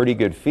has pretty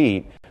good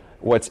feet.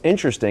 What's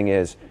interesting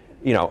is,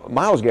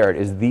 Myles Garrett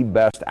is the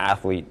best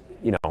athlete,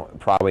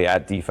 probably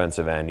at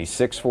defensive end. He's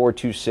 6'4",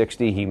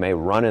 260. He may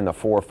run in the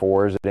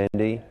 4.4s at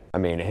Indy. I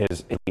mean,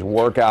 his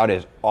workout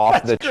is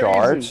off the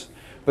charts.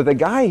 But the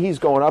guy he's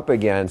going up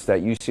against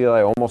at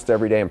UCLA almost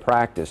every day in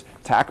practice,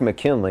 Tack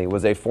McKinley,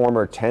 was a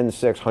former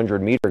 10'6",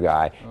 100-meter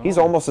guy. He's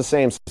almost the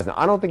same size. Now,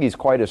 I don't think he's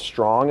quite as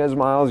strong as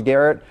Myles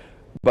Garrett,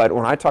 but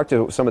when I talked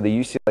to some of the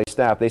UCLA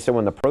staff, they said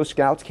when the pro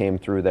scouts came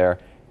through there,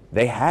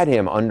 they had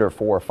him under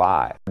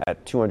 4'5"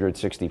 at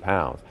 260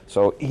 pounds.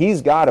 So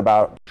he's got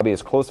about probably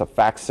as close a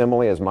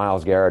facsimile as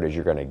Myles Garrett as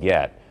you're going to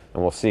get,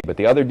 and we'll see. But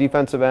the other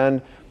defensive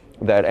end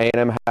that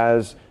A&M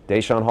has,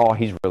 Deshaun Hall,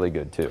 he's really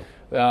good too.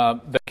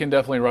 They can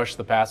definitely rush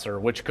the passer,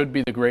 which could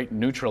be the great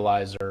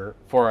neutralizer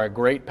for a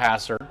great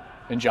passer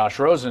in Josh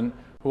Rosen,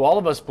 who all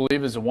of us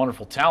believe is a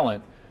wonderful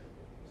talent.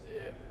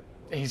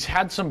 He's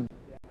had some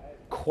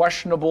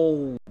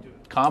questionable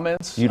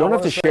comments. You don't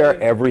have to share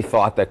every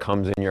thought that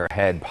comes in your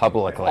head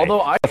publicly.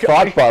 Although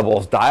thought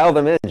bubbles, dial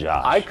them in,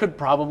 Josh. I could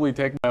probably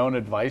take my own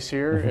advice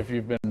here if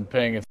you've been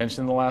paying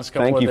attention the last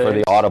couple of days. Thank you for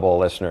the Audible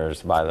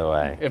listeners, by the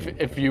way.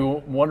 If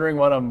you're wondering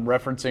what I'm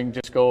referencing,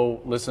 just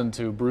go listen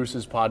to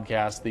Bruce's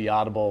podcast, The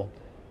Audible.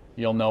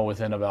 You'll know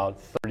within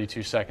about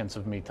 32 seconds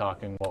of me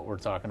talking what we're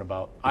talking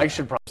about. I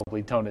should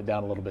probably tone it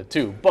down a little bit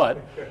too, but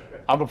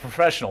I'm a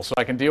professional, so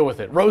I can deal with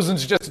it.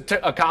 Rosen's just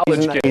a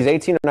college kid. He's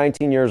 18 or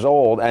 19 years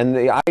old, and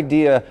the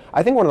idea,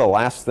 I think one of the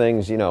last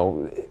things,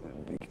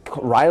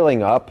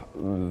 riling up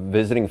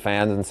visiting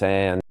fans and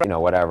saying,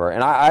 whatever,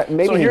 and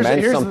maybe he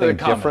meant something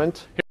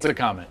different. Here's the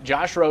comment.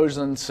 Josh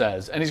Rosen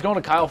says, and he's going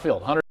to Kyle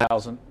Field,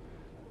 100,000.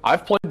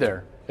 I've played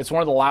there. It's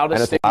one of the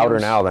loudest stadiums. And it's louder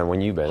now than when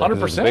you've been.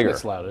 100%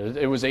 it's louder.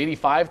 It was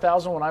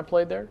 85,000 when I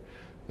played there.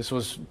 This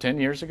was 10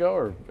 years ago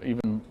or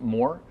even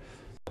more.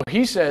 But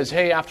he says,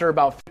 hey, after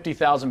about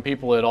 50,000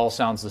 people, it all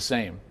sounds the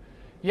same.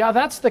 Yeah,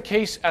 that's the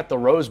case at the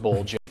Rose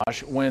Bowl,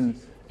 Josh, when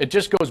it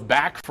just goes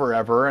back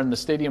forever and the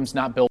stadium's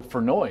not built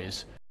for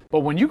noise. But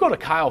when you go to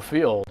Kyle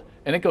Field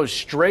and it goes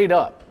straight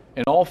up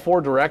in all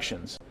 4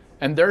 directions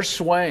and they're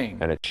swaying.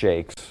 And it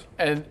shakes.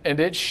 And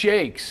it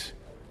shakes.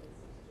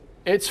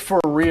 It's for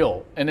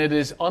real, and it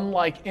is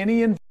unlike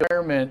any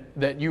environment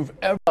that you've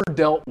ever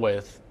dealt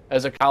with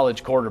as a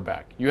college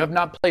quarterback. You have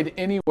not played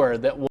anywhere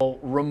that will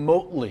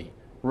remotely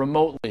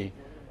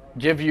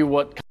give you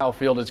what Kyle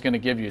Field is going to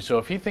give you. So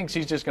if he thinks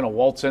he's just going to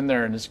waltz in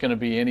there and it's going to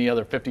be any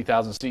other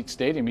 50,000-seat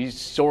stadium, he's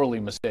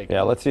sorely mistaken.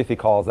 Yeah, let's see if he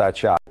calls that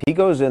shot. He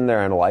goes in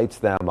there and lights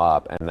them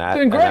up, and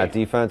that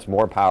defense,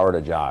 more power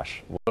to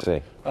Josh. We'll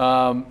see.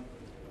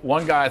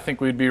 One guy I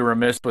think we'd be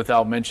remiss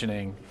without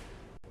mentioning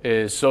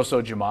is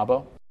Soso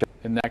Jamabo.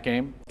 in that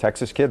game.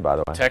 Texas kid, by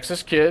the way.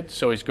 Texas kid,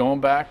 so he's going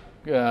back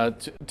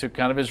to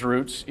kind of his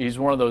roots. He's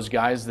one of those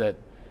guys that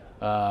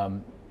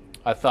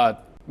I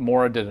thought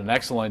Mora did an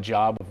excellent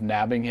job of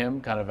nabbing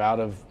him kind of out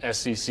of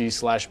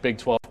SEC/Big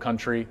 12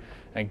 country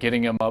and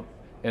getting him up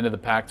into the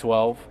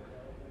Pac-12.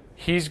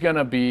 He's going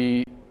to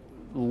be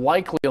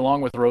likely,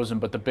 along with Rosen,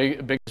 but the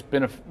biggest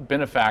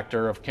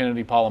benefactor of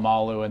Kennedy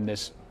Polamalu in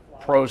this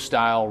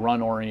pro-style,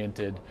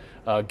 run-oriented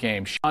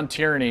game. Sean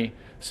Tierney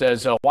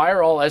says, why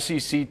are all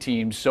SEC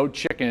teams so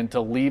chicken to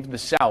leave the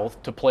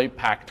South to play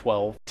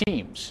Pac-12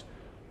 teams?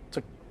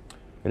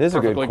 It is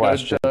a good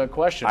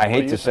question. I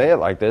hate to say it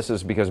like this,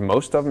 is because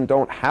most of them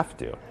don't have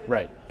to.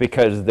 Right.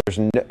 Because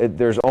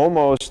there's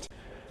almost,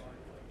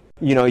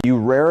 you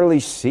rarely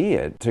see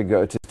it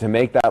to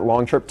make that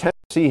long trip.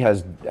 Tennessee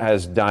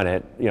has done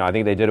it. I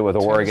think they did it with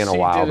Oregon a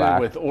while back.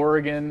 With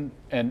Oregon,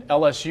 and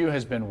LSU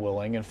has been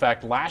willing. In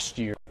fact, last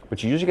year.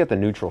 But you usually get the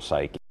neutral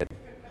site kid.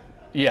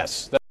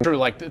 Yes, that's true.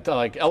 Like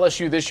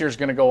LSU this year is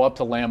going to go up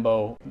to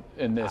Lambeau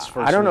in this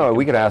first. I don't know.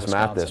 We could ask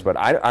Wisconsin. Matt this, but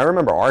I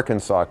remember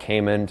Arkansas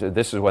came into.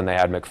 This is when they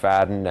had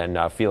McFadden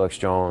and Felix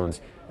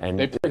Jones, and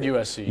they played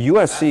USC.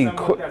 USC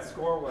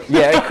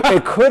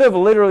it could have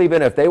literally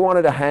been, if they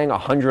wanted to hang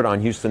 100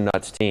 on Houston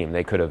Nutt's team,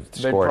 they could have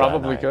scored.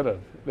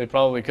 They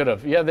probably could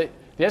have. Yeah,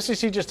 the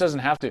SEC just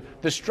doesn't have to.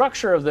 The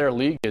structure of their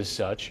league is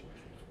such.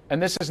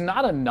 And this is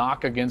not a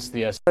knock against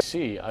the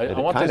SEC. I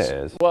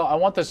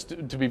want this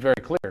to be very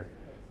clear.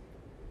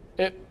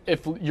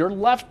 If you're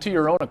left to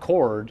your own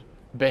accord,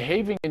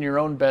 behaving in your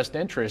own best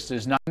interest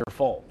is not your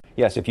fault.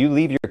 Yes, if you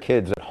leave your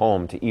kids at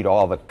home to eat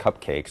all the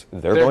cupcakes,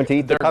 they're going to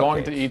eat the cupcakes. They're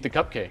going to eat the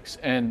cupcakes.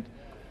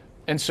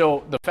 And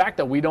so the fact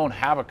that we don't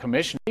have a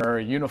commissioner or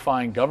a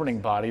unifying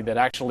governing body that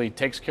actually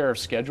takes care of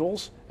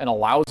schedules and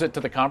allows it to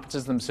the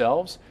conferences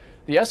themselves,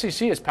 the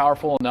SEC is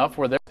powerful enough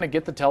where they're going to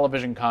get the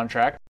television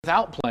contract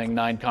without playing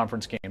 9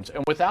 conference games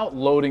and without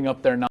loading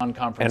up their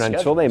non-conference And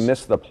until they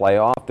miss the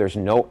playoff, there's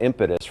no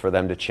impetus for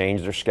them to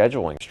change their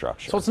scheduling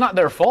structure. So it's not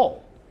their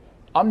fault.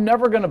 I'm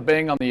never going to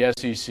bang on the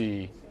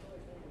SEC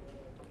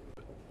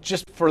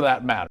just for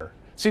that matter.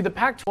 See, the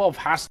Pac-12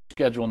 has to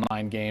schedule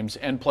 9 games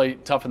and play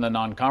tough in the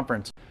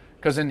non-conference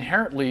because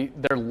inherently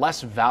they're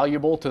less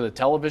valuable to the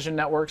television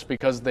networks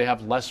because they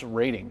have less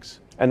ratings.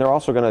 And they're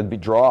also going to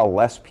draw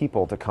less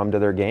people to come to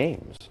their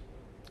games.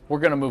 We're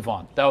going to move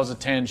on. That was a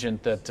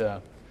tangent that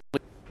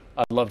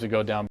I'd love to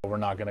go down, but we're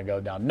not going to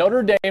go down.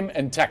 Notre Dame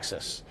and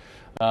Texas.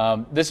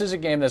 This is a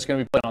game that's going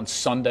to be played on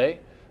Sunday,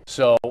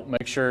 so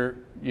make sure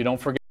you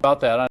don't forget about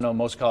that. I know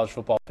most college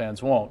football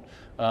fans won't.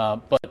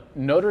 But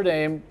Notre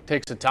Dame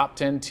takes a top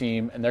 10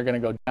 team, and they're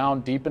going to go down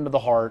deep into the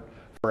heart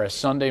for a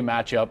Sunday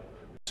matchup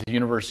with the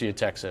University of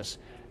Texas.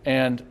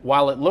 And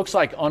while it looks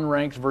like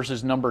unranked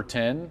versus number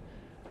 10,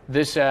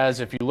 this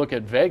has, if you look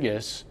at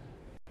Vegas,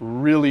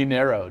 really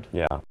narrowed.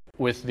 Yeah.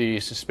 With the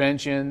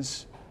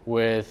suspensions,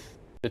 with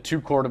the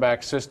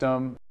 2-quarterback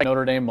system,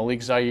 Notre Dame,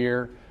 Malik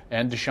Zaire,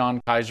 and Deshaun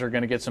Kaiser are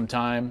going to get some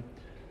time.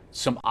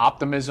 Some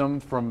optimism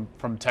from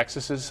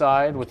Texas's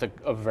side with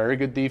a very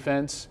good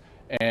defense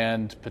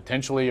and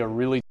potentially a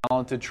really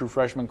talented true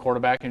freshman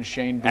quarterback in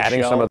Shane Buechele.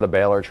 Adding some of the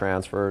Baylor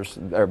transfers,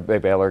 or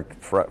Baylor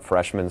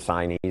freshman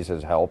signees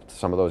has helped.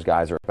 Some of those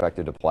guys are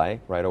expected to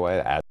play right away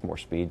to add more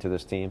speed to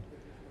this team.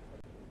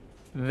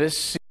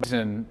 This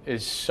season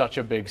is such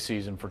a big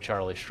season for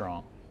Charlie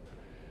Strong.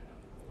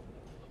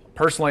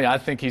 Personally, I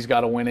think he's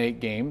got to win 8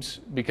 games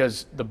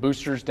because the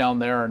boosters down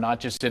there are not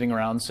just sitting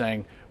around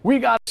saying, we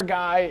got a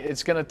guy,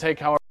 it's going to take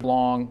however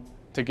long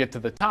to get to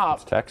the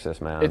top. It's Texas,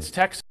 man. It's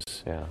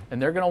Texas. Yeah.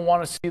 And they're going to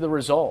want to see the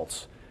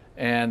results.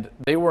 And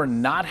they were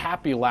not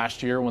happy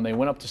last year when they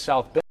went up to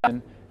South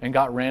Bend and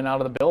got ran out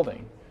of the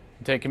building,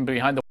 taken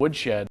behind the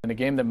woodshed in a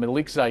game that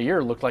Malik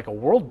Zaire looked like a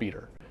world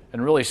beater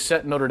and really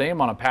set Notre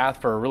Dame on a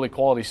path for a really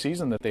quality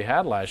season that they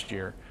had last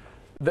year.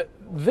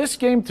 This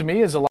game, to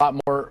me, is a lot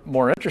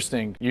more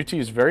interesting. UT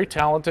is very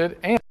talented,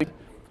 and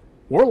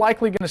we're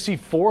likely going to see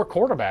 4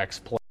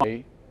 quarterbacks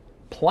play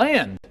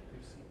planned.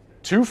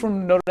 2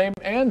 from Notre Dame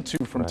and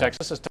 2 from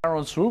Texas, as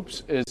Tyrone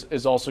Swoops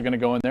is also going to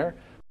go in there.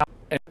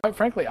 And quite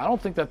frankly, I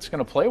don't think that's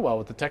going to play well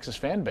with the Texas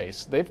fan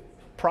base. They've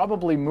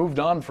probably moved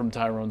on from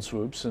Tyrone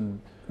Swoops,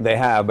 and they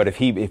have. But if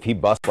he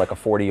busts like a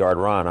 40-yard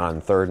run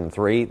on 3rd and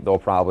 3, they'll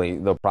probably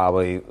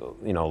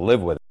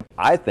live with it.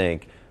 I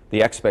think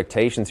the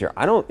expectations here.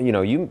 I don't.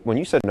 When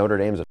you said Notre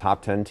Dame's a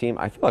top 10 team,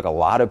 I feel like a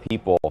lot of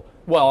people.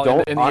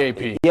 Well, in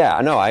the AP. Yeah,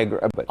 no, I agree.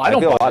 But I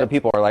feel a lot of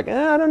people are like,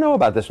 I don't know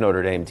about this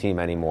Notre Dame team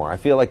anymore. I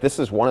feel like this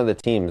is one of the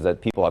teams that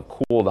people have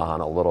cooled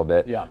on a little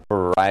bit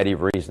for a variety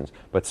of reasons.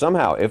 But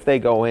somehow, if they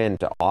go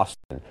into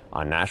Austin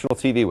on national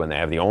TV when they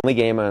have the only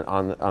game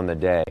on the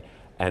day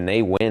and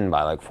they win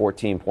by like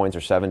 14 points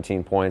or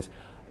 17 points,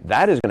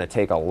 that is going to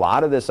take a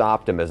lot of this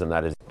optimism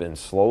that has been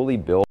slowly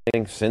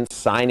building since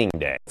signing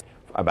day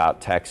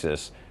about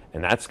Texas.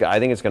 And I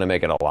think it's going to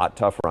make it a lot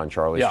tougher on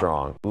Charlie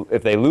Strong.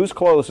 If they lose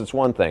close, it's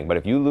one thing. But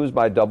if you lose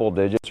by double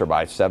digits or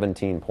by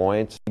 17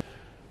 points,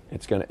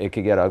 it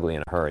could get ugly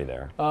in a hurry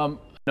there. I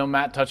know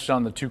Matt touched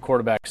on the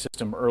 2-quarterback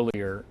system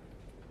earlier.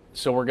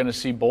 So we're going to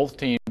see both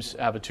teams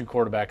have a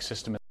 2-quarterback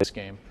system in this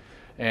game.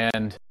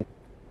 And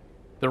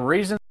the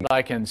reason that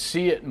I can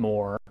see it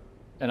more,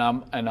 and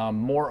I'm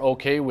more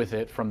okay with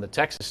it from the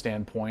Texas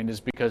standpoint, is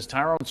because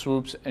Tyrone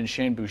Swoops and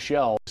Shane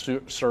Buechele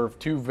serve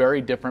two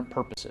very different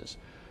purposes.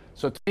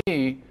 So to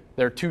me,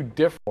 they're two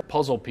different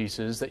puzzle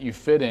pieces that you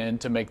fit in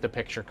to make the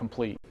picture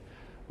complete.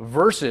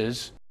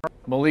 Versus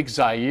Malik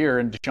Zaire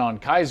and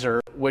Deshaun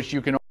Kaiser, which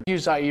you can argue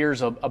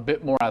Zaire's a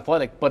bit more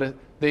athletic, but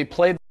they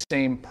play the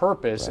same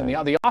purpose, right.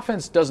 And the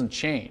offense doesn't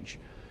change.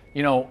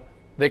 You know,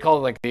 they call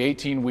it like the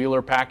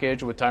 18-wheeler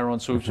package with Tyrone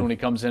Swoops when he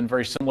comes in,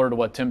 very similar to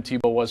what Tim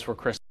Tebow was for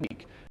Chris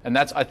Leak. And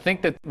I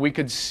think that we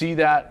could see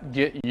that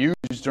get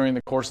used during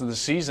the course of the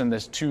season,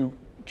 this 2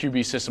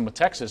 QB system with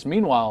Texas.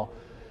 Meanwhile,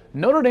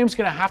 Notre Dame's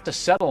going to have to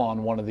settle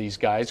on one of these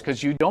guys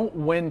because you don't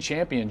win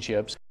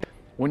championships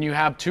when you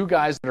have 2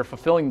 guys that are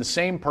fulfilling the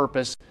same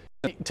purpose,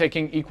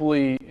 taking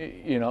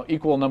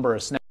equal number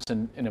of snaps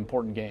in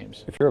important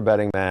games. If you're a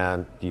betting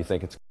man, do you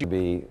think it's going to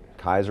be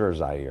Kaiser or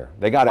Zaire?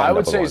 They got to. I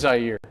would say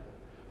Zaire.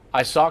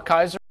 I saw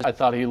Kaiser. I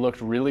thought he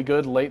looked really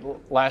good late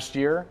last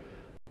year,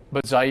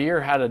 but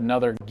Zaire had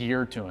another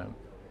gear to him.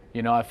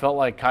 You know, I felt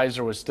like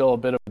Kaiser was still a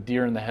bit of a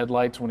deer in the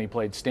headlights when he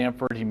played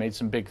Stanford. He made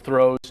some big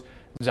throws.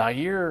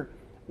 Zaire,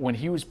 when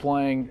he was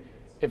playing,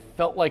 it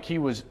felt like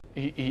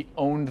he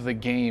owned the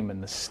game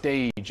and the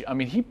stage. I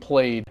mean, he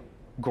played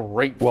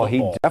great football. Well,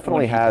 he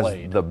definitely has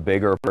the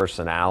bigger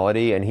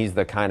personality, and he's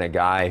the kind of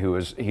guy he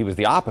was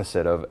the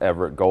opposite of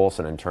Everett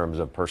Golson in terms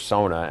of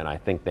persona, and I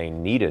think they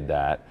needed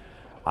that.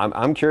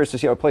 I'm curious to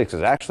see how it plays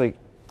because actually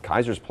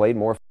Kaiser's played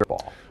more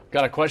football.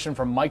 Got a question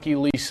from Mikey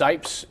Lee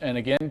Sipes, and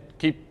again,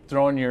 keep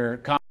throwing your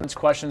comments,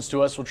 questions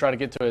to us. We'll try to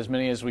get to as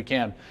many as we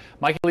can.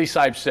 Mikey Lee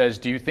Sipes says,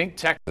 do you think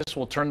Texas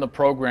will turn the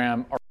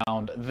program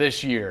around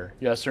this year?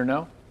 Yes or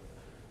no?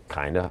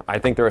 Kinda. I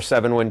think they're a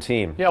 7-win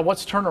team. Yeah,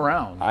 what's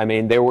turnaround? I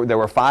mean, there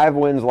were 5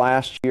 wins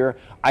last year.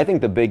 I think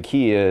the big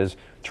key is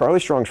Charlie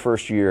Strong's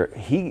first year,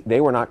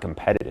 they were not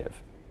competitive.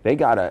 They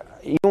gotta,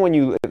 even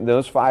when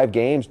those 5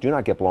 games, do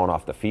not get blown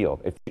off the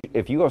field.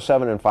 If you go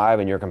 7-5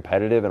 and you're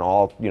competitive in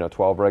all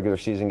 12 regular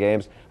season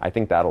games, I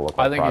think that'll look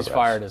like progress. I think he's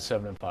fired at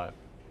 7-5.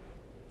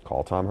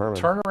 Call Tom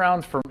Herman.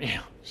 Turnaround for me,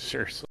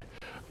 seriously.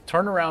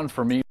 Turnaround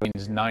for me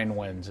means 9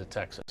 wins at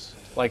Texas.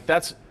 Like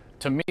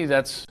to me,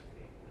 that's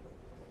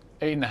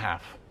 8.5.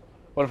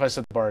 What if I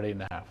set the bar at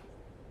 8.5? Are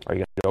you going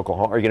to beat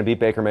Oklahoma? Are you going to beat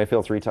Baker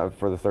Mayfield 3 times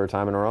for the 3rd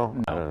time in a row?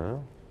 No. I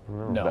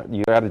don't know. No.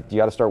 You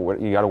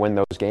got to win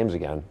those games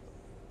again.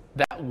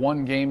 That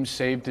one game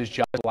saved his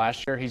job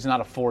last year. He's not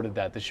afforded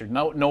that this year.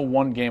 No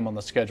one game on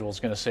the schedule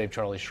is going to save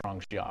Charlie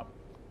Strong's job.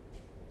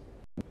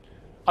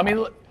 I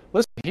mean,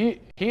 listen,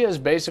 he has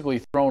basically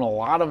thrown a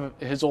lot of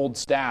his old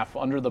staff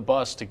under the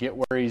bus to get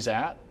where he's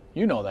at.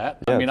 You know that.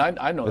 Yeah, I mean,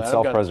 I know that. It's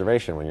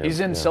self-preservation when you're.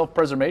 He's in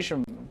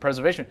self-preservation.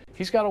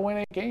 He's got to win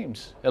 8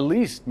 games, at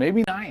least,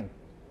 maybe 9,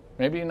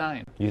 maybe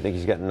 9. You think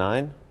he's getting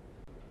 9?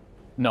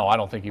 No, I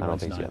don't think he wins 9. I don't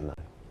think he's getting 9.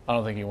 I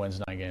don't think he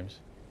wins 9 games.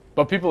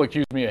 But people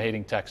accuse me of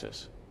hating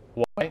Texas.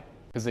 Why?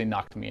 Because they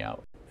knocked me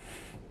out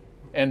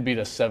and beat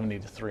us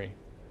 70-3.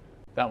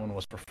 That one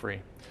was for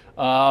free.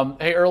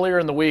 Hey, earlier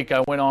in the week,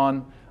 I went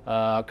on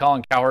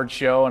Colin Cowherd's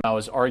show and I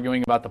was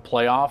arguing about the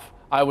playoff.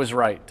 I was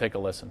right. Take a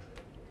listen.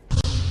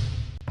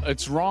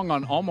 It's wrong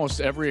on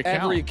almost every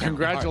account.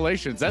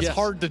 Congratulations. That's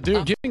hard to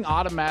do. Giving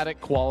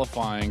automatic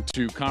qualifying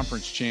to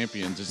conference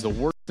champions is the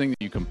worst thing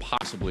that you can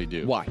possibly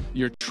do. Why?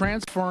 You're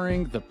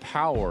transferring the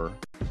power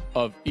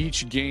of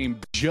each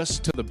game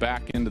just to the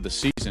back end of the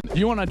season.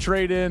 You want to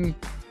trade in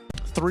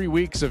 3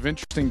 weeks of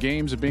interesting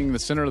games of being the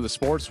center of the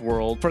sports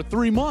world for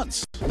 3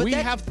 months. We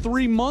have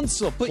 3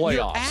 months of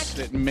playoffs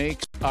that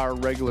makes our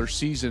regular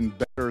season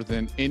better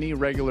than any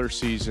regular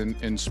season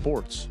in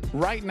sports.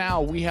 Right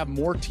now, we have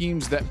more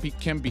teams that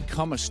can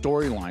become a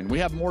storyline. We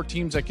have more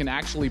teams that can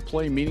actually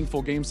play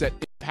meaningful games that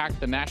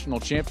impact the national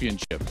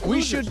championship.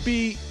 We should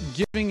be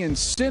giving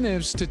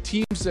incentives to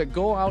teams that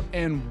go out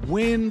and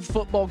win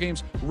football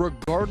games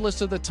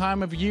regardless of the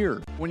time of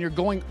year. When you're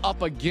going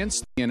up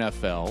against the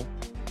NFL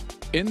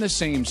in the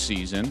same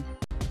season,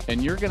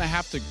 and you're going to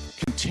have to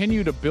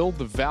continue to build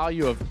the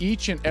value of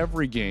each and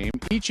every game,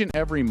 each and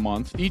every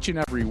month, each and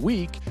every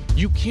week,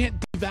 you can't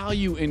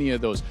devalue any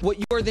of those. What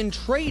you are then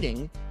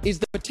trading is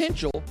the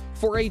potential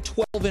for a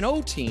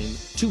 12-0 team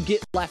to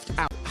get left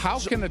out. How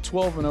can a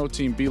 12-0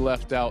 team be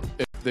left out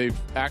if they've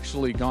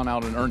actually gone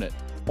out and earned it?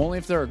 Only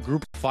if they're a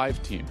Group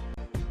 5 team.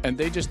 And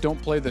they just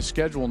don't play the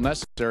schedule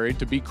necessary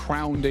to be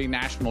crowned a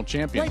national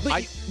champion.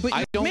 Right, but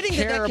I don't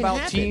care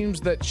about teams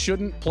that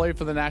shouldn't play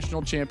for the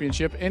national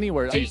championship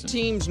anywhere. 8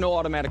 teams, no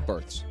automatic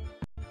berths.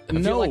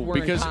 No,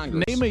 because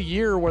name a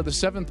year where the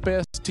 7th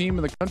best team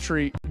in the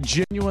country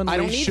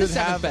genuinely should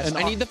have.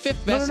 I need the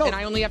 5th best, and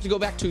I only have to go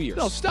back 2 years.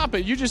 No, stop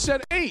it. You just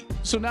said 8.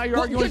 So now you're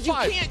arguing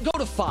 5. You can't go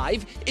to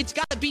 5. It's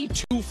got to be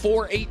 2,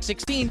 4, 8,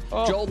 16.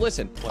 Oh, Joel,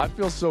 listen. I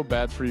feel so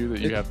bad for you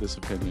that you have this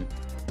opinion.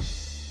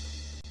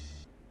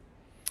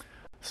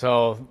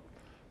 So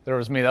There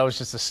was me. That was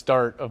just the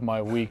start of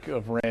my week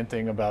of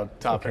ranting about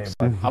topics.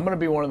 I'm going to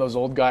be one of those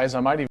old guys. I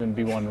might even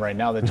be one right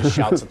now that just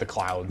shouts at the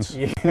clouds.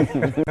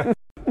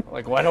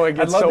 Like, why do I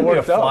get so worked up? I'd love to be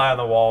a fly on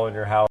the wall in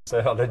your house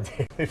on a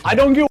daily basis. I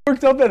don't get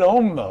worked up at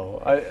home,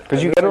 though.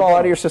 Because you get it all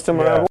out of your system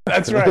when I work.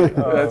 That's right.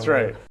 That's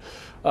right.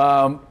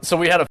 So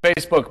we had a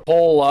Facebook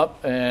poll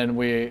up, and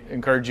we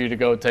encourage you to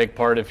go take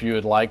part if you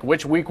would like.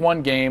 Which Week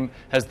 1 game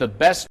has the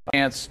best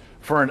chance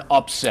for an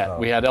upset?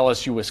 We had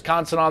LSU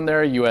Wisconsin on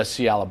there,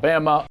 USC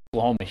Alabama,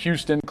 Oklahoma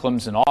Houston,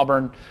 Clemson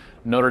Auburn,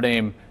 Notre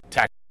Dame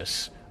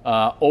Texas.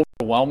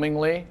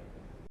 Overwhelmingly,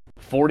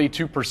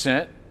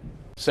 42%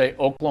 say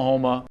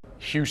Oklahoma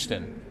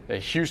Houston.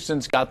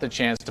 Houston's got the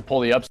chance to pull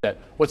the upset.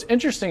 What's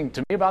interesting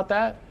to me about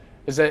that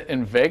is that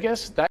in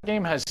Vegas, that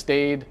game has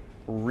stayed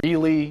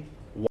really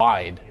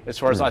wide as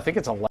far as I think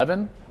it's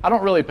 11. I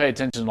don't really pay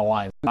attention to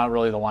lines. I'm not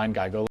really the line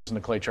guy. Go listen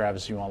to Clay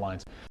Travis if you want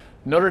lines.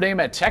 Notre Dame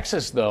at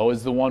Texas, though,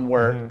 is the one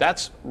where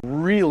that's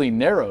really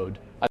narrowed.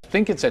 I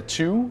think it's at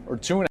 2 or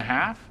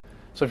 2.5.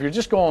 So if you're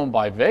just going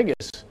by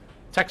Vegas,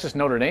 Texas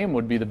Notre Dame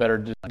would be the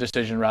better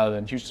decision rather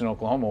than Houston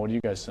Oklahoma. What do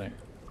you guys think?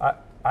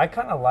 I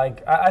kind of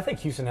like – I think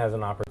Houston has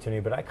an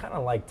opportunity, but I kind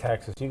of like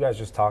Texas. You guys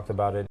just talked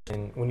about it.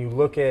 And when you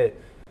look at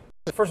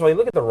 – first of all, you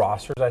look at the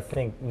rosters, I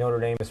think Notre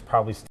Dame is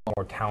probably still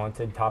more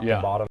talented top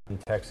to bottom than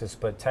Texas,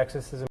 but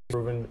Texas has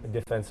improved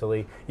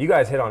defensively. You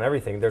guys hit on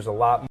everything. There's a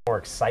lot more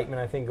excitement,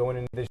 I think, going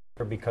into this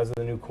year because of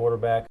the new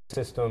quarterback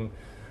system.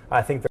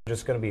 I think they're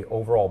just going to be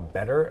overall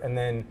better. And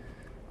then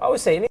I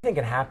always say anything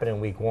can happen in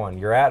Week 1.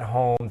 You're at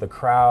home, the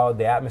crowd,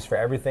 the atmosphere,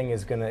 everything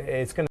is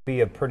it's going to be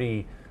a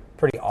pretty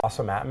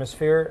awesome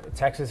atmosphere.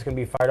 Texas is going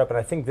to be fired up, and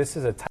I think this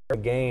is a type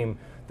of game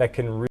that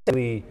can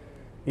really –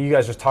 you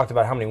guys just talked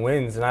about how many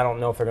wins, and I don't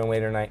know if they're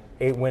going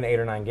to win 8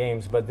 or 9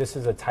 games, but this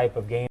is a type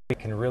of game that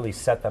can really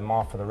set them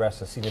off for the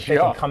rest of the season. If they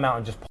can come out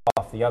and just pull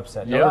off the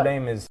upset. Notre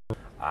Dame is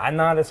 – I'm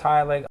not as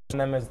high on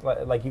them as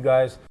like you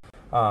guys.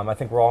 I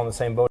think we're all in the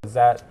same boat as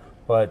that,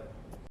 but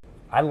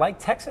I like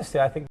Texas.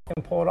 I think they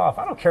can pull it off.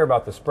 I don't care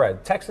about the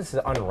spread. Texas is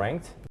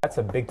unranked. That's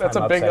a big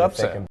upset. If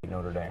they can beat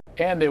Notre Dame.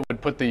 And it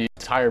would put the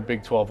entire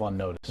Big 12 on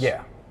notice.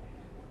 Yeah.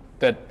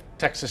 That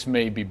Texas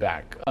may be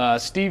back.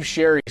 Steve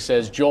Sherry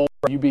says, Joel,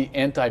 you be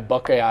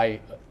anti-Buckeye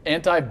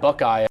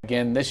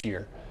again this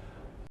year.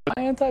 Am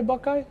I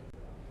anti-Buckeye?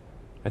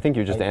 I think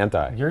you're just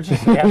anti. You're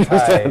just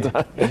anti.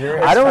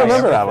 I don't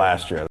remember that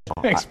last year.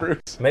 Thanks,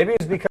 Bruce. Maybe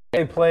it's because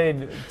they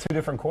played 2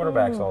 different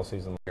quarterbacks all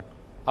season.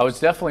 I was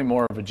definitely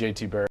more of a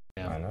JT Barrett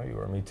fan. I know you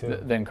were, me too.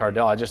 Than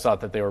Cardell. I just thought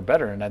that they were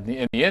better, and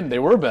in the end, they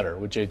were better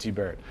with JT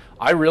Barrett.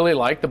 I really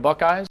like the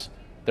Buckeyes.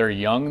 They're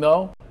young,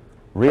 though.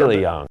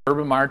 Really young.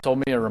 Urban Meyer told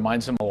me it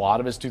reminds him a lot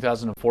of his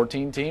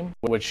 2014 team,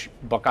 which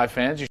Buckeye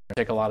fans, you should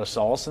take a lot of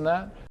solace in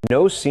that.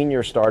 No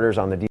senior starters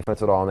on the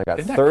defense at all, and they got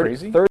Isn't that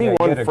crazy?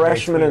 31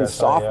 freshmen and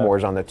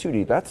sophomores on the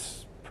 2D.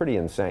 That's pretty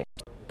insane.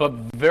 But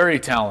very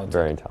talented.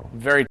 Very talented.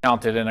 Very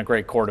talented and a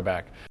great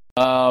quarterback.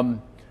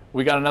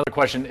 We got another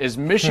question. Is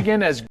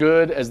Michigan as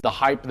good as the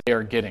hype they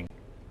are getting?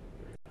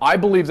 I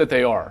believe that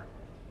they are.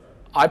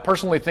 I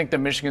personally think that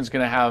Michigan's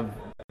going to have,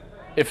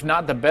 if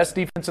not the best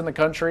defense in the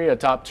country, a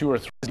top 2 or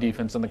 3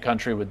 defense in the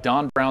country with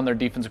Don Brown, their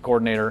defensive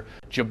coordinator,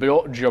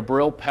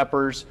 Jabril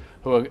Peppers,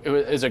 who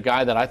is a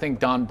guy that I think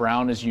Don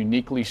Brown is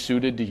uniquely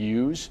suited to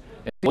use.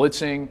 In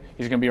blitzing,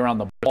 he's going to be around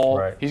the ball.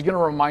 Right. He's going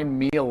to remind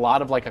me a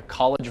lot of like a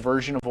college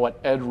version of what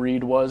Ed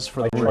Reed was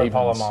for the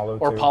Ravens.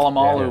 Or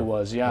Polamalu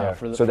was,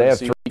 So they have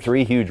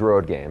 3 huge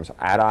road games,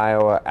 at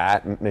Iowa,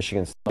 at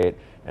Michigan State,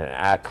 and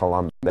at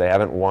Columbia. They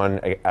haven't won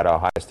at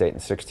Ohio State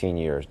in 16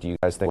 years. Do you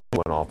guys think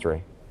they'll win all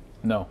 3?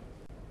 No.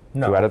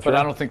 2 out of 3? But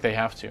I don't think they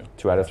have to.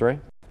 2 out of 3?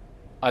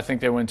 I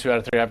think they win 2 out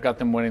of 3. I've got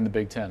them winning the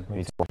Big Ten.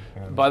 Me too.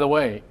 By the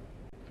way,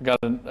 got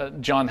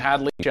John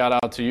Hadley, shout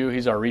out to you.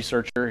 He's our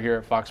researcher here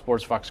at Fox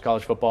Sports, Fox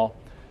College Football.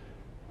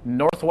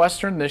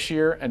 Northwestern this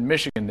year and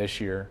Michigan this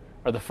year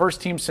are the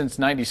first team since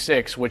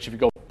 '96, which if you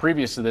go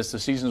previous to this, the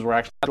seasons were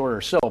actually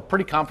shorter. So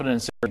pretty confident in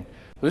saying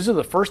these are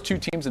the first 2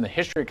 teams in the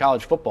history of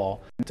college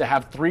football to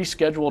have 3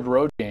 scheduled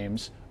road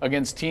games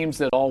against teams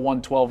that all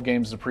won 12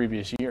 games the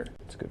previous year.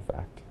 That's a good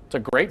fact. It's a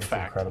great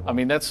fact. Incredible. I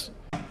mean, that's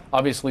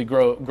obviously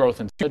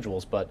growth in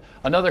schedules. But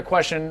another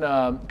question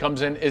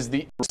comes in, is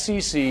the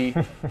SEC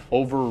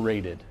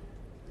overrated?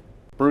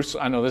 Bruce,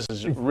 I know this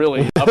is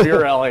really up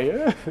your alley.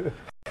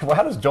 Well,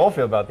 how does Joel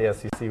feel about the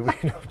SEC?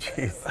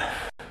 Jeez.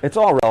 It's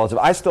all relative.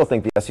 I still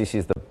think the SEC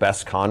is the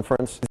best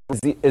conference.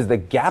 Is the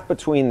gap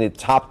between the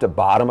top to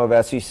bottom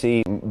of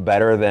SEC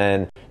better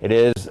than it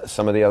is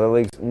some of the other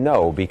leagues?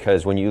 No,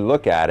 because when you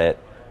look at it,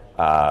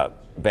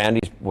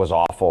 Vandy was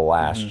awful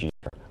last year.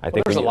 I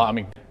think there's a lot. I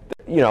mean,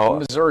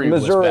 Missouri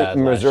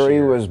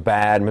was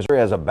bad. Missouri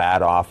has a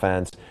bad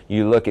offense.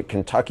 You look at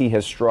Kentucky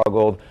has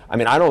struggled. I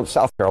mean,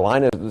 South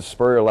Carolina,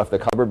 Spurrier left the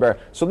cupboard bare.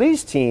 So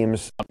these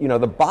teams, the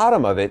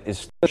bottom of it is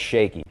still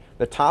shaky.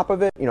 The top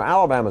of it,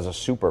 Alabama's a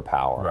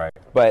superpower. Right.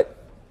 But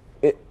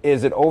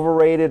is it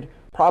overrated?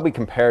 Probably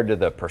compared to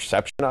the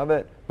perception of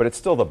it, but it's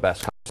still the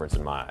best conference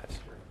in my eyes.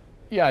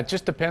 Yeah, it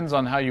just depends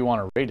on how you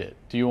want to rate it.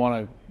 Do you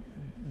want to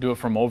do it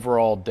from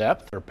overall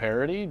depth or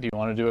parity? Do you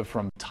want to do it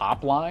from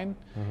top line?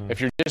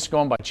 If you're just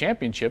going by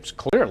championships,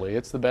 clearly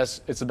it's the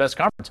best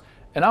conference.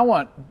 And I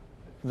want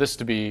this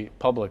to be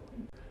public.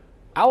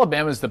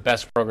 Alabama is the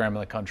best program in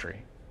the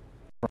country,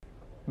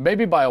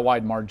 maybe by a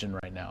wide margin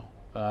right now,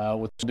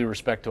 with due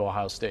respect to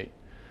Ohio State.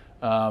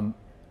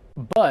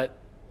 But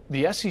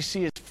the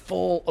SEC is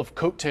full of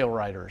coattail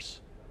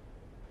riders.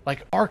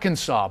 Like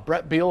Arkansas,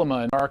 Brett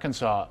Bielema in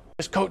Arkansas,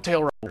 just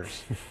coattail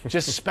riders.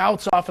 Just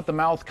spouts off at the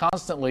mouth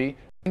constantly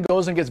and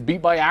goes and gets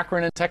beat by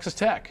Akron and Texas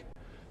Tech.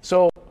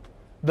 So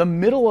the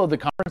middle of the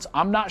conference,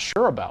 I'm not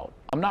sure about.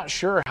 I'm not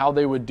sure how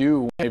they would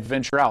do when they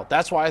venture out.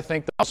 That's why I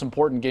think the most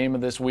important game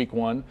of this week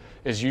 1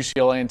 is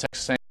UCLA and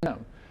Texas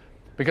A&M.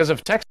 Because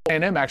if Texas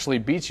A&M actually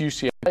beats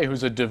UCLA,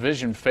 who's a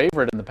division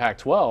favorite in the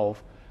Pac-12,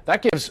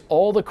 that gives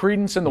all the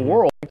credence in the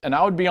world, and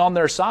I would be on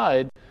their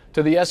side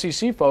to the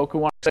SEC folk who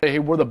want to say, hey,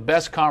 we're the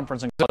best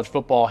conference in college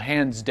football,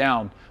 hands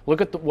down. Look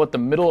at what the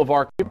middle of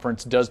our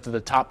conference does to the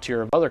top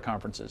tier of other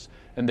conferences,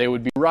 and they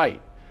would be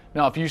right.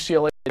 Now, if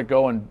UCLA to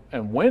go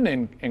and win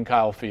in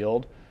Kyle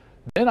Field,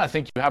 then I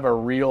think you have a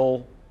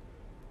real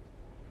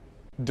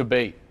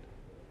debate,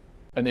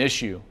 an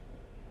issue.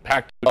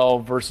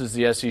 Pac-12 versus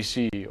the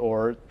SEC,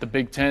 or the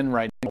Big Ten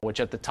right now, which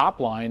at the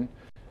top line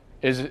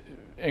is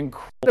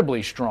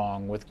incredibly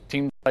strong with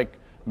teams like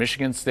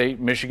Michigan State,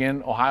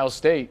 Michigan, Ohio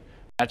State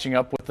matching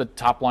up with the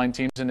top line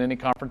teams in any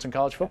conference in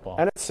college football.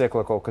 And it's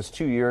cyclical because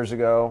 2 years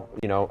ago,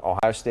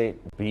 Ohio State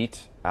beat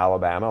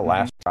Alabama.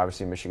 Last year,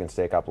 obviously, Michigan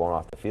State got blown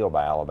off the field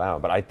by Alabama.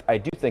 But I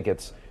do think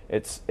it's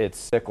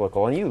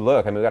cyclical. And you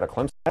look, we got a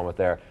Clemson helmet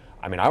there.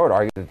 I would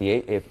argue that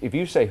if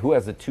you say who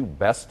has the 2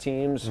 best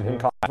teams in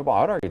college football,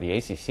 I would argue the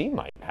ACC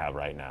might have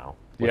right now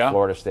with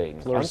Florida State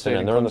and Clemson,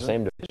 and they're in the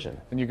same division.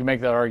 And you can make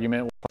that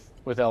argument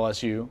with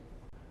LSU.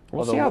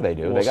 We'll see how they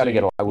do. They got to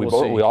get.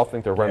 We all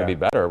think they're going to be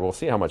better. We'll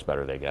see how much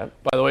better they get.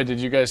 By the way, did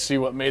you guys see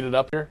what made it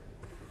up here?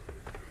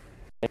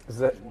 Is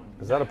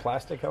that a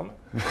plastic helmet?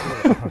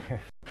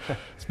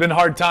 It's been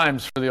hard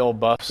times for the old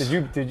Buffs.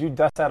 Did you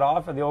dust that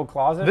off in the old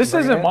closet? This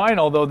isn't mine,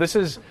 although this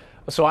is.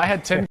 So I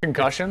had 10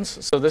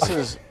 concussions. So this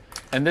is,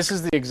 and this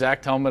is the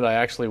exact helmet I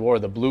actually wore,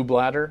 the Blue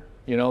Bladder.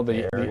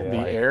 The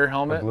air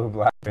helmet. The Blue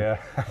Bladder.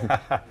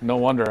 Yeah. No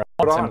wonder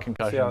I had 10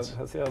 concussions.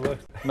 Let's see how it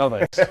looks. No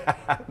thanks.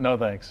 No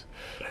thanks.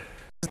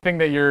 Thing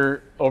that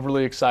you're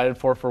overly excited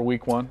for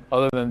week 1,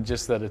 other than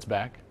just that it's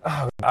back?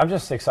 I'm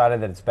just excited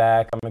that it's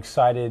back. I'm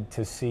excited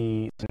to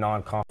see the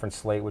non-conference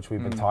slate, which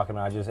we've been talking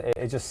about.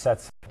 It just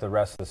sets up the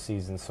rest of the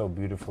season so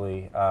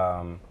beautifully.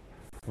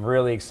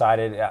 Really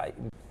excited.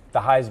 The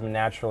Heisman,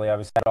 naturally, I've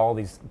had all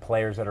these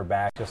players that are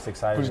back. Just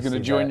excited. Who's going to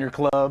join your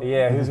club?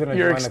 Yeah, who's going to join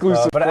your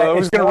exclusive the club? Club?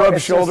 Who's going to rub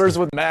shoulders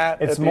with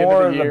Matt? It's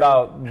more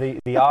about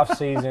the off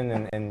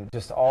season and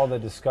just all the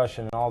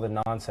discussion and all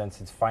the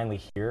nonsense. It's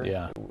finally here.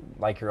 Yeah.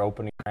 Like your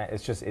opening rant.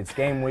 It's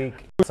game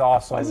week. It's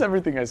awesome. Why is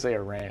everything I say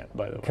a rant,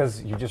 by the way?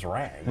 Because you just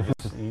rant.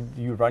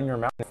 You run your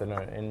mouth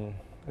and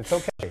it's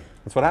okay.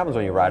 That's what happens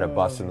when you ride a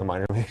bus in the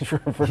minor leagues for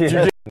 2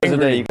 Yeah. days a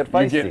day. You get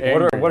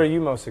feisty. What are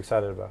you most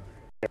excited about?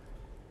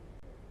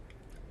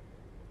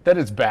 That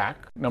it's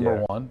back,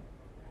 number one.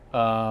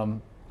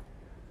 I'm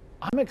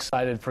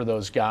excited for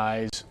those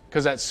guys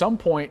because at some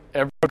point,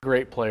 every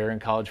great player in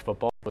college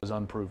football was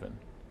unproven.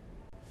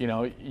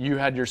 You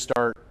had your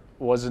start,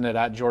 wasn't it,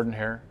 at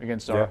Jordan-Hare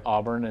against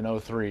Auburn in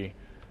 2003?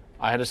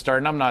 I had a start,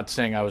 and I'm not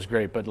saying I was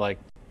great, but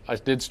I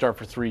did start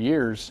for 3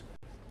 years.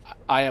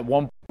 I at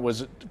one point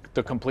was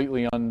the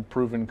completely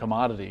unproven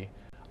commodity.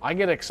 I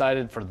get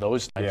excited for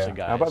those types of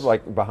guys. How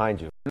about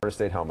behind you, Florida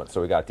State helmet?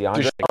 So we got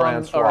DeAndre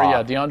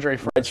DeAndre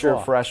Francois.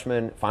 Redshirt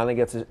freshman, finally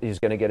he's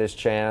going to get his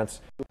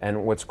chance.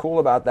 And what's cool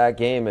about that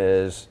game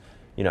is,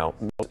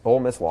 Ole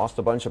Miss lost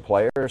a bunch of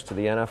players to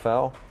the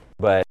NFL,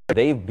 but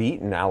they've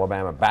beaten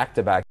Alabama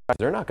back-to-back.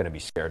 They're not going to be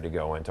scared to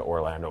go into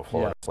Orlando,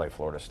 Florida, play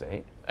Florida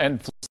State.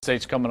 And Florida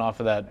State's coming off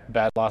of that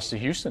bad loss to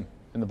Houston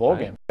in the bowl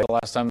game, the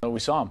last time that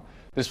we saw them.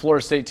 This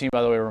Florida State team,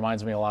 by the way,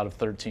 reminds me a lot of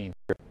 13.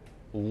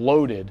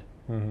 Loaded.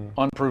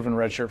 Unproven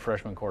redshirt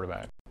freshman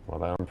quarterback. Well,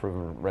 that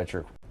unproven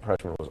redshirt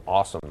freshman was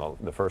awesome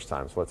the first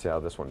time, so let's see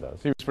how this one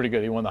does. He was pretty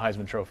good. He won the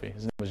Heisman Trophy.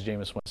 His name was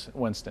Jameis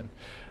Winston.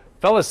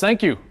 Fellas,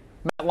 thank you.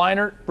 Matt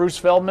Leinart, Bruce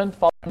Feldman.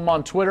 Follow him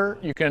on Twitter.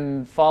 You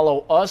can follow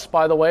us,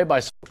 by the way, by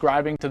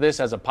subscribing to this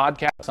as a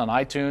podcast on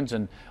iTunes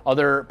and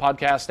other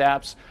podcast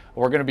apps.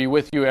 We're going to be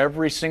with you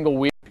every single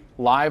week,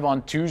 live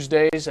on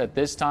Tuesdays at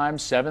this time,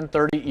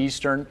 7:30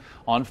 Eastern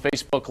on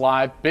Facebook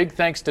Live. Big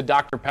thanks to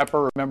Dr.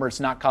 Pepper. Remember, it's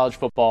not college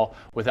football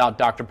without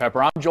Dr.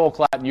 Pepper. I'm Joel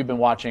Klatt, and you've been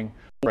watching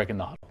Breaking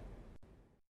the Huddle.